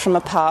 I've had from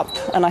a pup,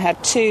 and I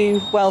had 2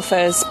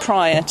 welfares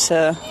prior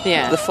to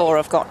the 4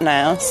 I've got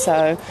now.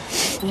 So,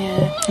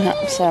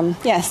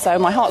 so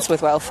my heart's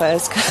with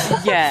welfares.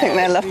 I think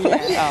they're lovely.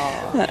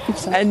 Yeah.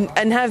 Oh.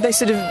 And how have they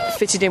sort of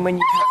fitted in when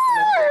you come?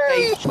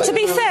 To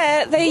be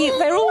fair,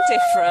 they're all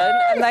different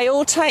and they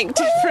all take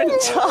different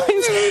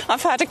times.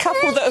 I've had a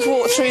couple that have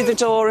walked through the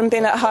door and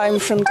been at home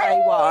from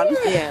day one.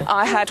 Yeah.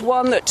 I had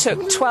one that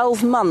took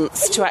 12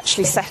 months to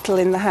actually settle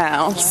in the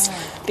house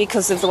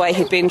because of the way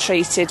he'd been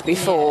treated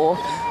before.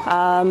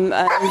 And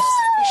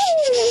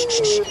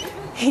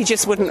he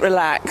just wouldn't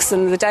relax,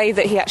 and the day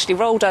that he actually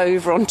rolled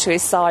over onto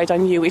his side, I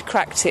knew he'd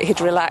cracked it,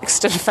 he'd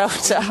relaxed and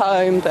felt at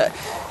home, but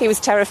he was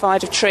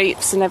terrified of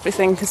treats and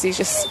everything because he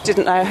just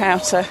didn't know how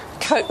to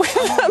cope with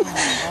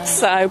them.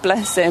 So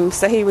bless him.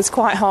 So he was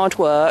quite hard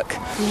work.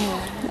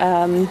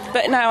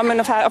 But no, I mean,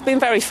 I've been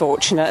very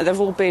fortunate.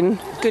 They've all been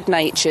good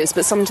natures,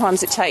 but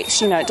sometimes it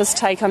takes, it does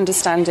take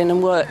understanding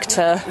and work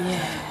to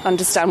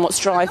understand what's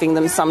driving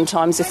them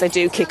sometimes if they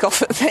do kick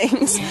off at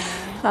things.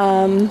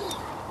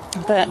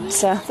 But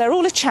they're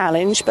all a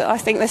challenge, but I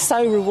think they're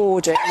so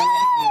rewarding.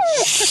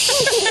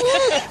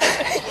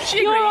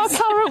 You're our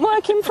current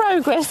work in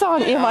progress,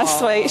 aren't you, my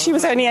sweet? She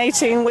was only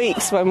 18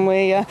 weeks when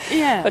we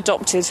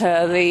adopted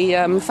her.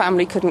 The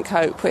family couldn't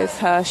cope with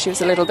her. She was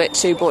a little bit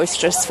too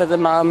boisterous for the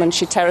mum, and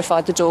she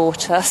terrified the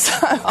daughter, so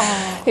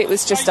it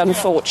was just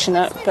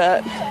unfortunate,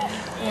 but...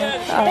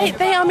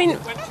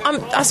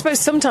 I suppose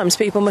sometimes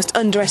people must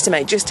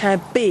underestimate just how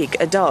big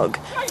a dog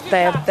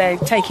they're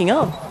taking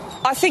on.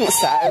 I think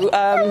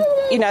so.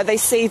 They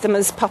see them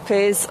as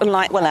puppies,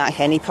 like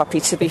any puppy,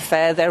 to be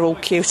fair. They're all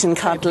cute and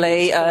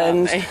cuddly,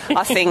 and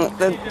I think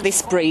that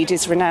this breed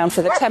is renowned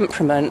for the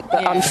temperament,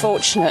 but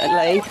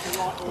unfortunately,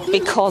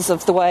 because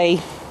of the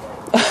way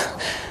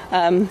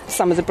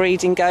some of the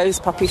breeding goes,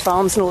 puppy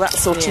farms and all that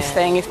sort of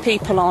thing, if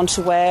people aren't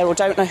aware or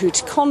don't know who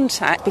to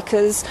contact,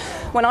 because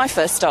when I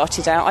first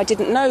started out, I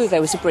didn't know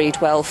there was a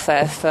breed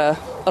welfare for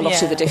a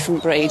lot of the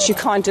different breeds. You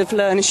kind of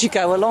learn as you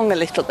go along a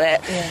little bit.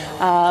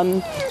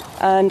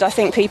 And I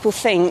think people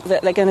think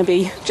that they're going to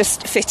be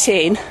just fit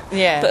in.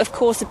 But of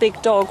course a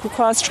big dog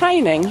requires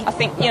training. I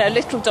think,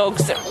 little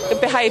dogs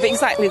that behave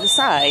exactly the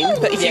same,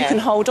 but if you can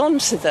hold on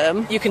to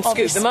them... You can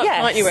scoop them up,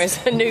 can't you,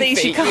 whereas a new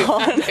these you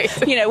can't.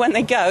 When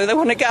they go, they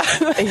want to go.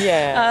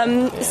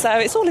 So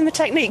it's all in the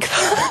technique.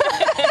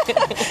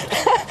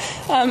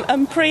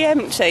 And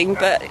preempting,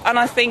 and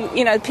I think,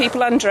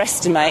 people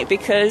underestimate,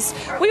 because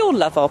we all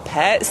love our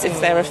pets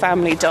if they're a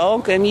family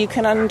dog, and you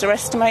can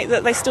underestimate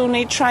that they still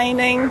need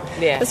training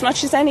as much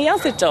as any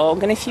other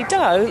dog, and if you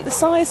don't, the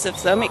size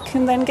of them, it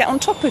can then get on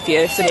top of you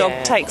if the dog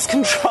takes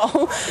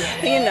control,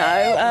 and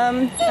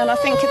I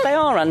think they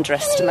are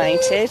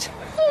underestimated.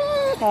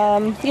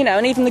 And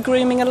even the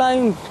grooming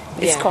alone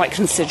is quite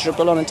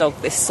considerable on a dog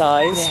this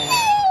size.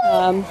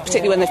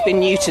 Particularly when they've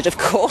been neutered, of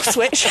course,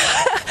 which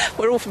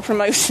we're all for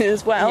promoting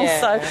as well.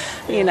 So,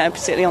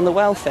 particularly on the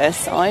welfare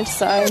side.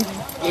 So,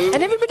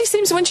 and everybody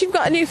seems to, once you've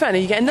got a new family,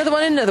 you get another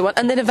one,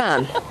 and then a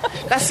van.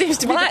 That seems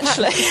to be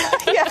actually,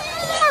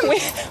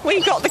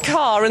 we got the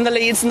car and the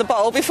leads and the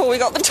bowl before we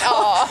got the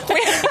dog.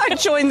 I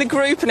joined the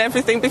group and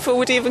everything before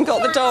we'd even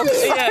got the dog.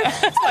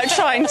 So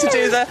trying to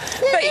do but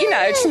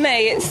to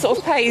me, it sort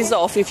of pays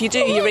off if you do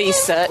your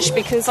research,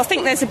 because I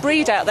think there's a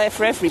breed out there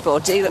for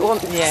everybody that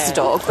wants a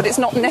dog, but it's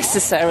not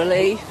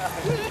necessarily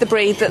the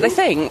breed that they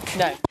think.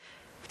 No.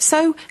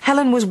 So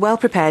Helen was well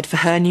prepared for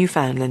her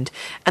Newfoundland,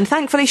 and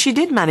thankfully she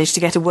did manage to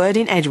get a word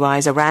in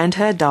edgewise around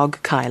her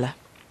dog Kyla.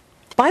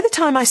 By the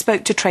time I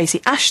spoke to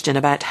Tracy Ashton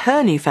about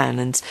her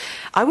Newfoundlands,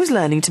 I was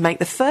learning to make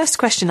the first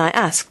question I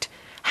asked: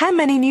 how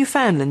many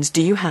Newfoundlands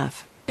do you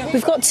have?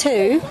 We've got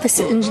 2.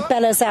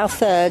 Bella's our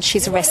 3rd.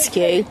 She's a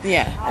rescue.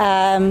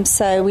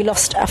 So we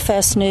lost our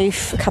first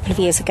Newf a couple of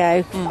years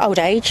ago, old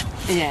age.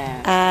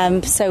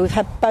 So we've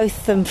had both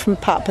of them from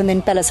pup, and then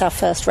Bella's our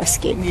first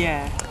rescue.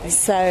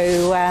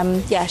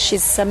 So,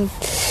 she's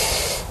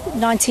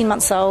 19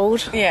 months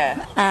old.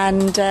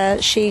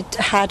 And she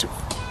had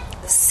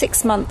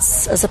 6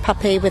 months as a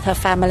puppy with her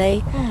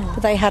family,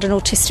 but they had an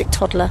autistic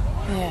toddler.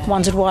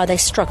 Wondered why they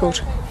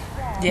struggled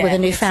with a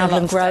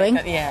Newfoundland growing.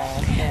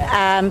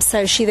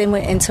 So she then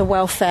went into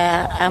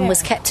welfare and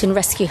was kept in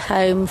rescue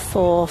home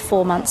for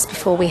 4 months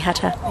before we had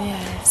her.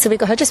 So we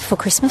got her just before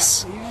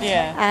Christmas.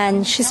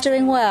 And she's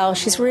doing well.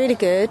 She's really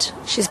good.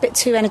 She's a bit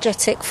too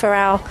energetic for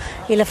our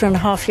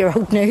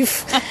 11-and-a-half-year-old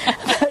Noof.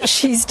 But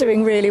she's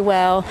doing really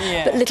well.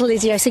 But little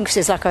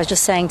idiosyncrasies, like I was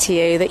just saying to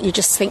you, that you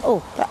just think,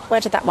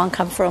 where did that one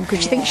come from?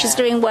 Because you think she's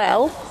doing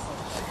well.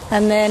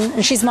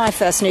 And she's my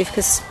first Noof,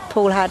 because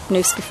Paul had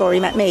Noofs before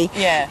he met me.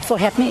 Before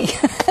he had me.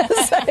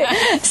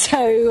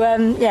 so.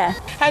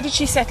 How did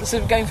she settle,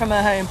 sort of going from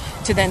her home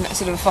to then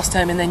sort of a foster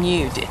home and then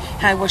you?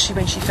 How was she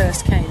when she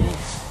first came in?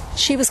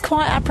 She was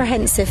quite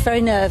apprehensive,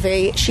 very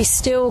nervy. She's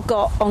still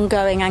got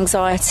ongoing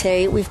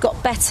anxiety. We've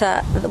got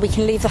better that we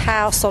can leave the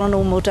house on a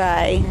normal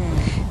day.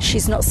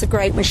 she's not so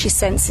great when she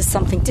senses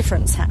something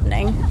different's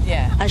happening.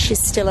 Yeah. And she's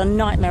still a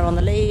nightmare on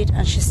the lead,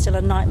 and she's still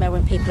a nightmare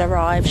when people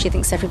arrive. She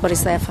thinks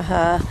everybody's there for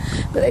her,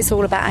 but it's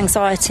all about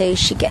anxiety.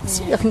 She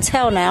gets, I can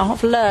tell now,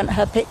 I've learnt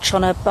her pitch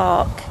on her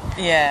bark.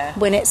 Yeah.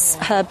 When it's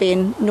her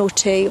being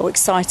naughty or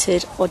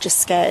excited or just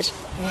scared.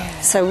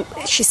 Yeah. So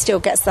she still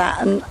gets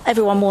that, and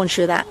everyone warns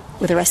you of that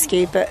with a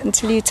rescue, but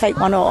until you take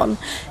one on,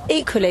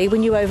 equally,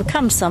 when you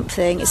overcome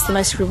something, it's the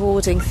most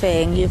rewarding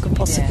thing you can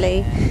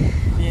possibly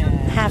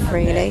have,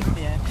 really.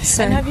 Yeah.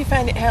 So, and have you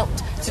found it helped,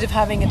 sort of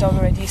having a dog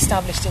already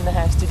established in the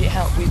house? Did it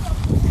help with,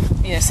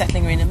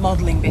 settling her in and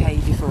modelling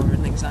behaviour for her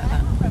and things like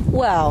that?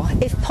 well,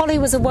 if Polly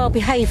was a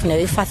well-behaved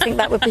noof, I think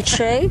that would be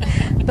true.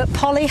 But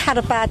Polly had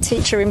a bad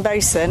teacher in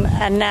Bosun,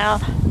 and now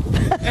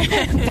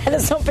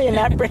Bella's not being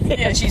that brilliant.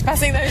 Yeah, she's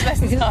passing those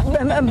lessons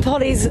on. And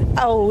Polly's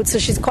old, so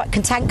she's quite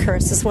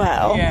cantankerous as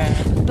well.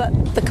 Yeah.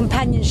 But the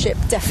companionship,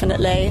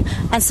 definitely.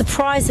 And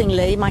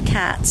surprisingly, my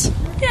cat.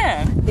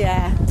 Yeah.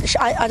 Yeah.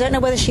 I don't know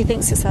whether she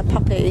thinks it's her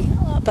puppy,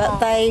 but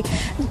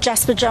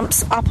Jasper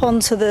jumps up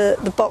onto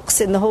the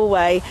box in the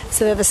hallway,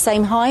 so they're the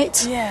same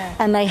height. Yeah.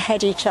 And they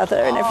head each other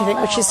and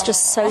everything, which is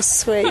just so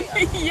sweet.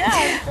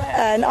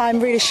 Yeah. And I'm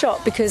really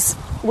shocked because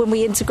when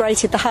we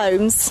integrated the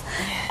homes,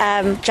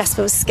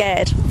 Jasper was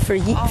scared for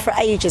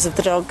ages of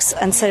the dogs,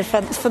 and so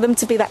for them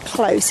to be that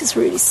close is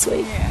really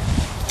sweet.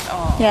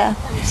 Yeah.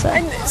 So.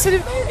 And sort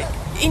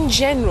of, in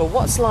general,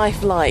 what's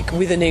life like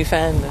with a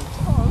Newfoundland?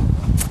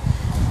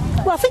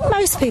 Well, I think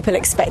most people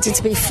expect it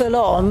to be full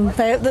on.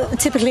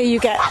 Typically,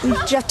 you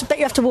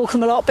have to walk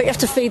them a lot, but you have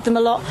to feed them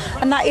a lot,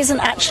 and that isn't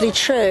actually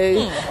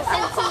true.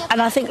 And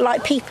I think,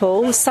 like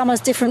people, some are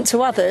different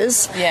to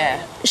others.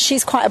 Yeah.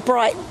 She's quite a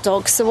bright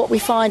dog, so what we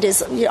find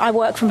is I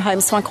work from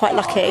home, so I'm quite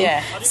lucky.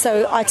 Yeah.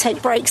 So I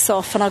take breaks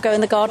off and I go in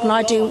the garden.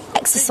 I do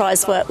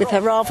exercise work with her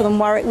rather than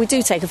worry. We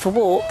do take her for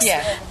walks,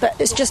 but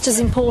it's just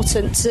as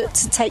important to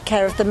take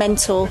care of the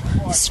mental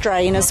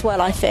strain as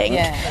well, I think.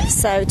 Yeah.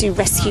 So do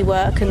rescue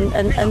work and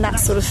that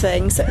sort of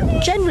thing. So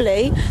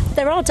generally,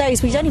 there are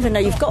days we don't even know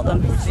you've got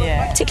them,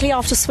 particularly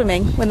after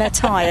swimming when they're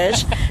tired.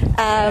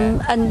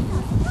 And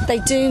they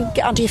do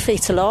get under your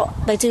feet a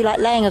lot. They do like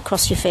laying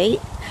across your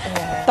feet.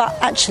 Yeah. But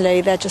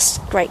actually, they're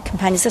just great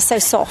companions. They're so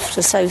soft,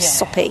 they're so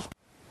soppy.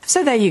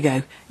 So there you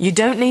go. You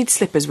don't need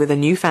slippers with a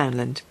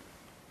Newfoundland.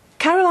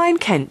 Caroline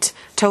Kent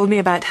told me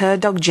about her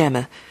dog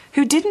Gemma,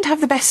 who didn't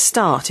have the best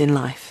start in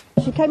life.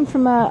 She came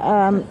from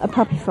a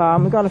puppy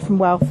farm. We got her from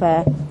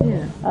welfare.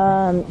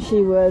 Yeah.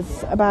 She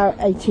was about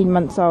 18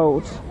 months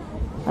old.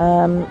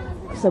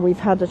 So we've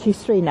had her,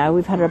 she's 3 now,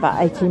 we've had her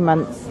about 18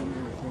 months.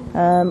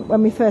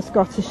 When we first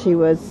got her, she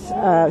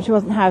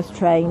wasn't house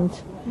trained.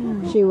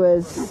 She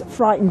was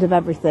frightened of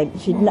everything.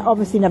 She'd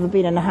obviously never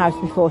been in a house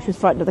before. She was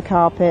frightened of the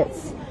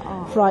carpets,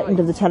 frightened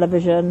of the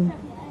television,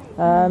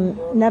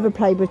 never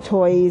played with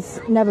toys,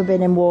 never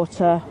been in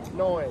water.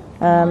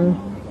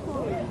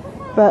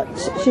 But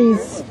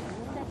she's,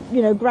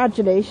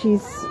 gradually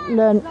she's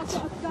learnt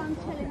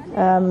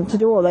to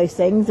do all those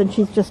things, and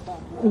she's just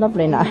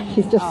lovely now.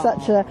 She's just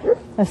such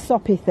a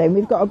soppy thing.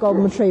 We've got a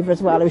golden retriever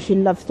as well, who she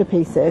loves to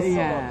pieces.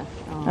 Yeah.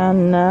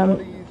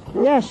 And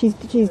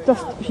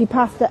she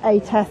passed the A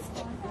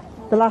test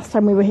the last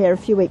time we were here a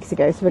few weeks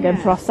ago, so we're going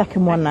for our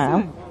second one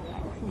now.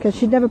 Because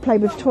she'd never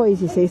played with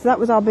toys, you see, so that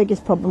was our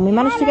biggest problem. We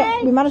managed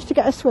to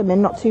get her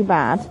swimming, not too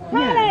bad,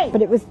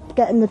 but it was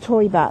getting the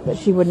toy back that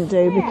she wouldn't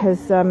do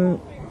because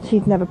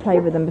she'd never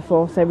played with them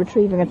before. So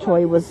retrieving a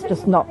toy was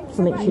just not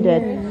something she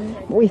did.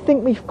 But we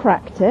think we've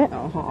cracked it.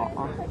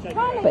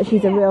 But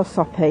she's a real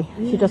soppy.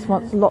 She just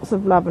wants lots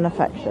of love and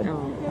affection,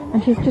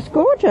 and she's just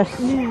gorgeous.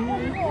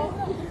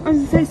 I was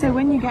going to say, so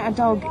when you get a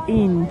dog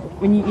in,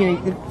 when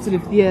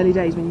the early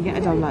days when you get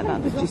a dog like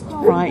that that's just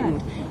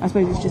frightened, I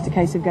suppose it's just a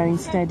case of going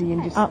steady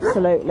and just...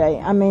 Absolutely.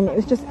 I mean, it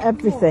was just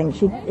everything.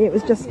 It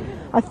was just,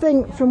 I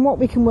think, from what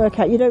we can work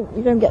out, you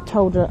don't get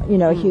told a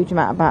huge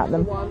amount about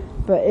them,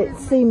 but it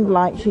seemed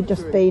like she'd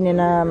just been in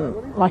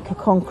like a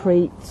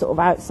concrete sort of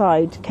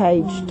outside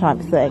cage type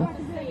thing,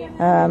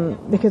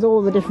 because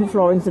all the different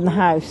floorings in the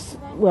house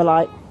were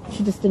like,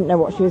 she just didn't know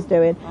what she was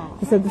doing.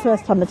 So the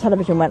first time the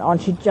television went on,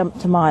 she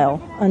jumped a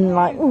mile and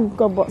like, oh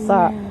God, what's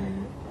that?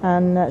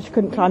 And she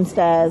couldn't climb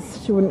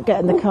stairs. She wouldn't get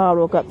in the car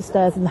or go up the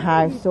stairs in the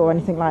house or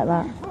anything like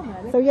that.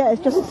 So yeah,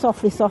 it's just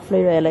softly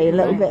really, a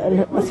little bit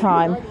at a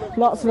time.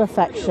 Lots of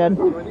affection,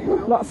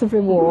 lots of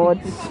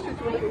rewards.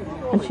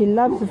 And she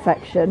loves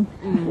affection.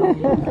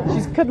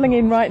 She's cuddling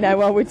in right now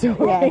while we're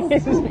talking.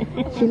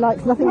 Yes. She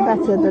likes nothing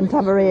better than to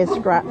have her ears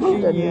scratched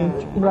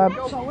and rubbed.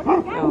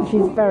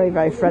 She's a very,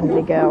 very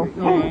friendly girl.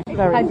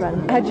 Very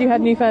friendly. Had you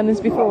had Newfoundlands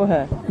before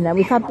her? No,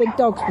 we've had big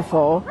dogs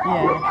before,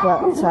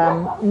 but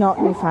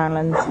not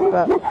Newfoundlands.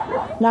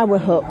 But now we're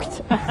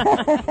hooked.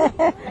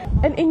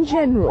 And in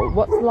general,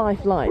 what's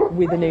life like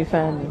with a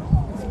Newfoundland?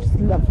 It's just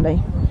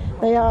lovely.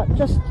 They are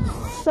just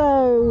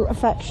so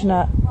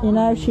affectionate,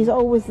 she's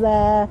always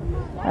there.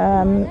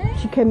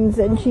 She comes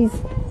in, she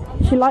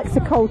likes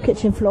the cold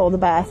kitchen floor the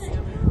best,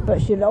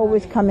 but she'll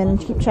always come in and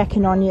keep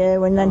checking on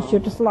you, and then she'll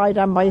just lie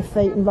down by your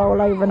feet and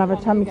roll over and have her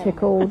tummy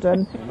tickled,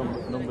 and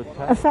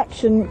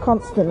affection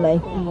constantly,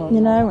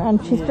 you know,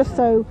 and she's just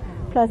so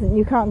pleasant.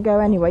 You can't go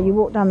anywhere. You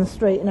walk down the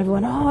street and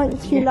everyone, oh,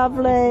 isn't she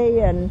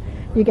lovely? And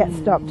you get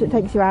stopped. It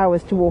takes you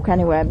hours to walk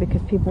anywhere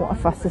because people want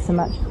to fuss her so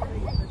much.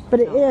 But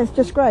it is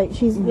just great.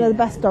 They're the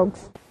best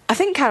dogs. I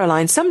think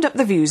Caroline summed up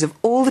the views of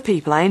all the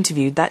people I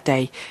interviewed that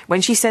day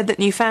when she said that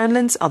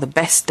Newfoundlands are the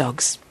best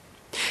dogs.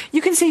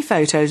 You can see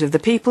photos of the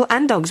people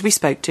and dogs we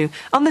spoke to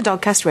on the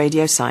Dogcast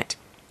Radio site.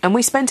 And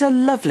we spent a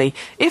lovely,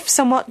 if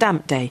somewhat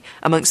damp day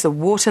amongst the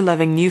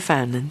water-loving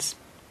Newfoundlands.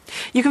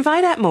 You can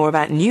find out more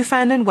about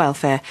Newfoundland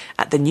welfare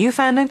at the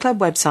Newfoundland Club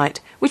website,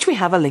 which we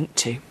have a link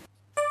to.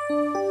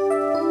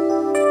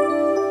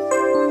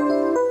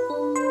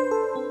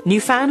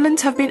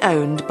 Newfoundlands have been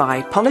owned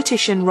by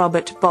politician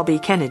Robert Bobby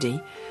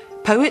Kennedy,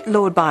 poet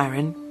Lord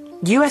Byron,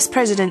 US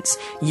Presidents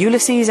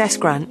Ulysses S.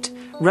 Grant,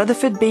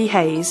 Rutherford B.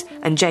 Hayes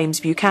and James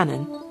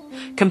Buchanan,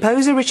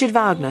 composer Richard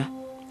Wagner,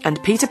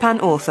 and Peter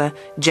Pan author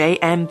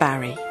J.M.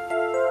 Barrie.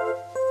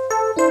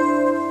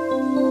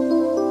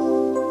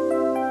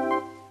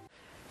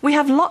 We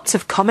have lots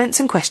of comments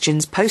and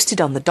questions posted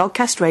on the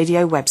Dogcast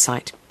Radio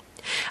website.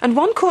 And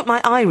one caught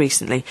my eye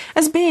recently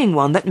as being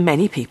one that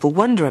many people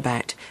wonder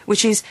about,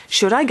 which is,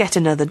 should I get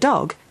another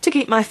dog to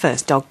keep my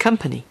first dog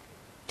company?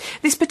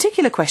 This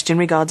particular question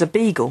regards a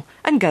beagle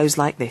and goes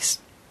like this.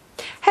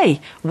 Hey,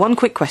 one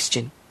quick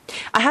question.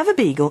 I have a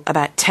beagle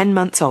about 10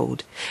 months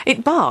old.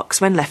 It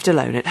barks when left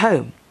alone at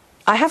home.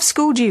 I have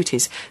school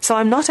duties, so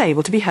I'm not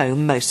able to be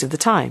home most of the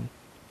time.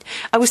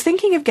 I was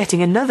thinking of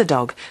getting another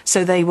dog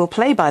so they will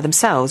play by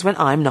themselves when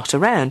I'm not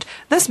around,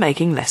 thus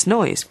making less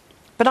noise.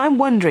 But I'm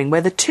wondering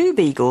whether 2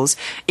 beagles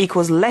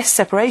equals less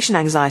separation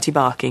anxiety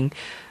barking,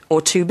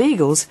 or 2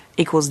 beagles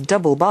equals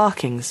double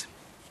barkings.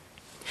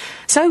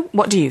 So,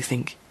 what do you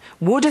think?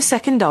 Would a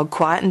second dog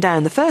quieten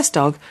down the first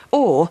dog,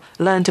 or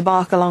learn to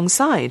bark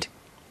alongside?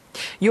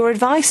 Your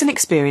advice and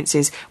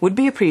experiences would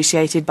be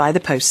appreciated by the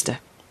poster,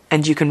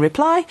 and you can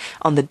reply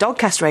on the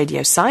Dogcast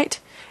Radio site,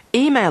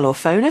 email or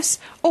phone us,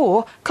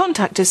 or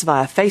contact us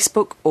via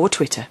Facebook or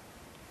Twitter.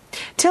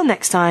 Till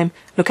next time,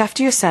 look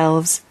after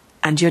yourselves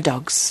and your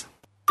dogs.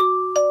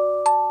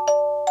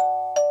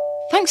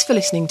 Thanks for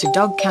listening to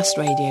Dogcast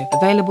Radio,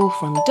 available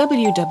from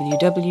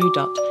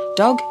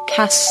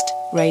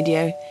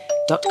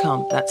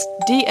www.dogcastradio.com. That's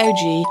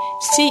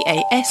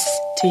DOGCAST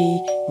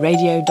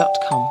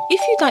radio.com.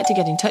 If you'd like to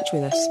get in touch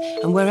with us,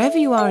 and wherever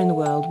you are in the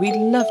world, we'd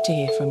love to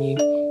hear from you.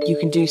 You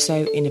can do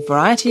so in a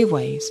variety of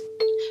ways.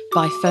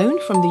 By phone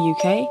from the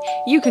UK,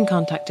 you can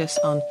contact us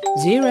on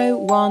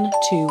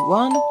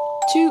 0121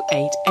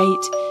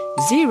 288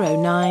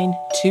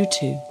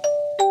 0922.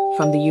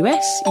 From the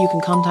US, you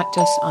can contact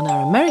us on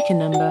our American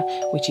number,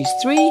 which is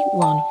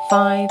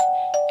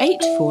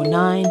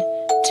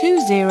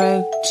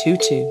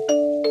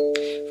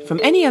 315-849-2022. From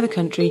any other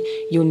country,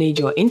 you'll need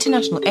your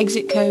international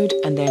exit code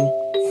and then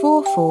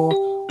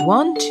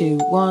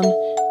 44121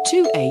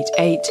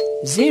 288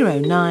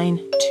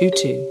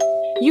 0922.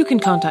 You can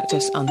contact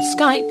us on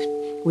Skype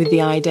with the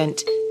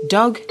ident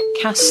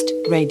Dogcast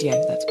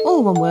Radio. That's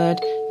all one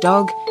word,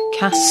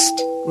 Dogcast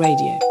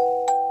Radio.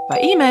 By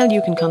email,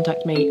 you can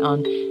contact me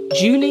on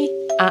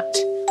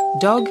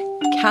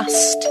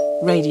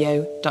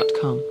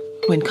julie@dogcastradio.com.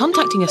 When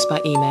contacting us by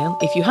email,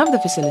 if you have the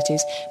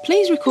facilities,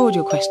 please record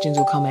your questions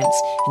or comments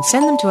and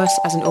send them to us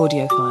as an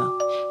audio file.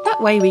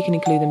 That way we can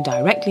include them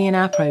directly in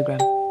our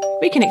programme.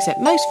 We can accept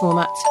most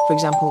formats, for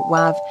example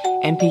WAV,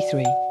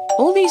 MP3.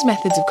 All these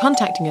methods of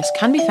contacting us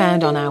can be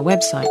found on our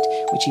website,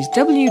 which is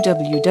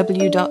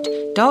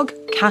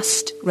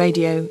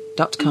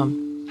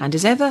www.dogcastradio.com. And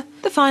as ever,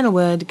 the final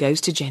word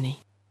goes to Jenny.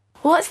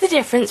 What's the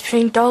difference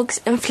between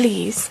dogs and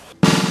fleas?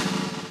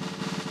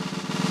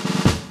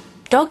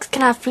 Dogs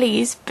can have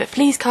fleas, but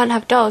fleas can't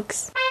have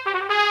dogs.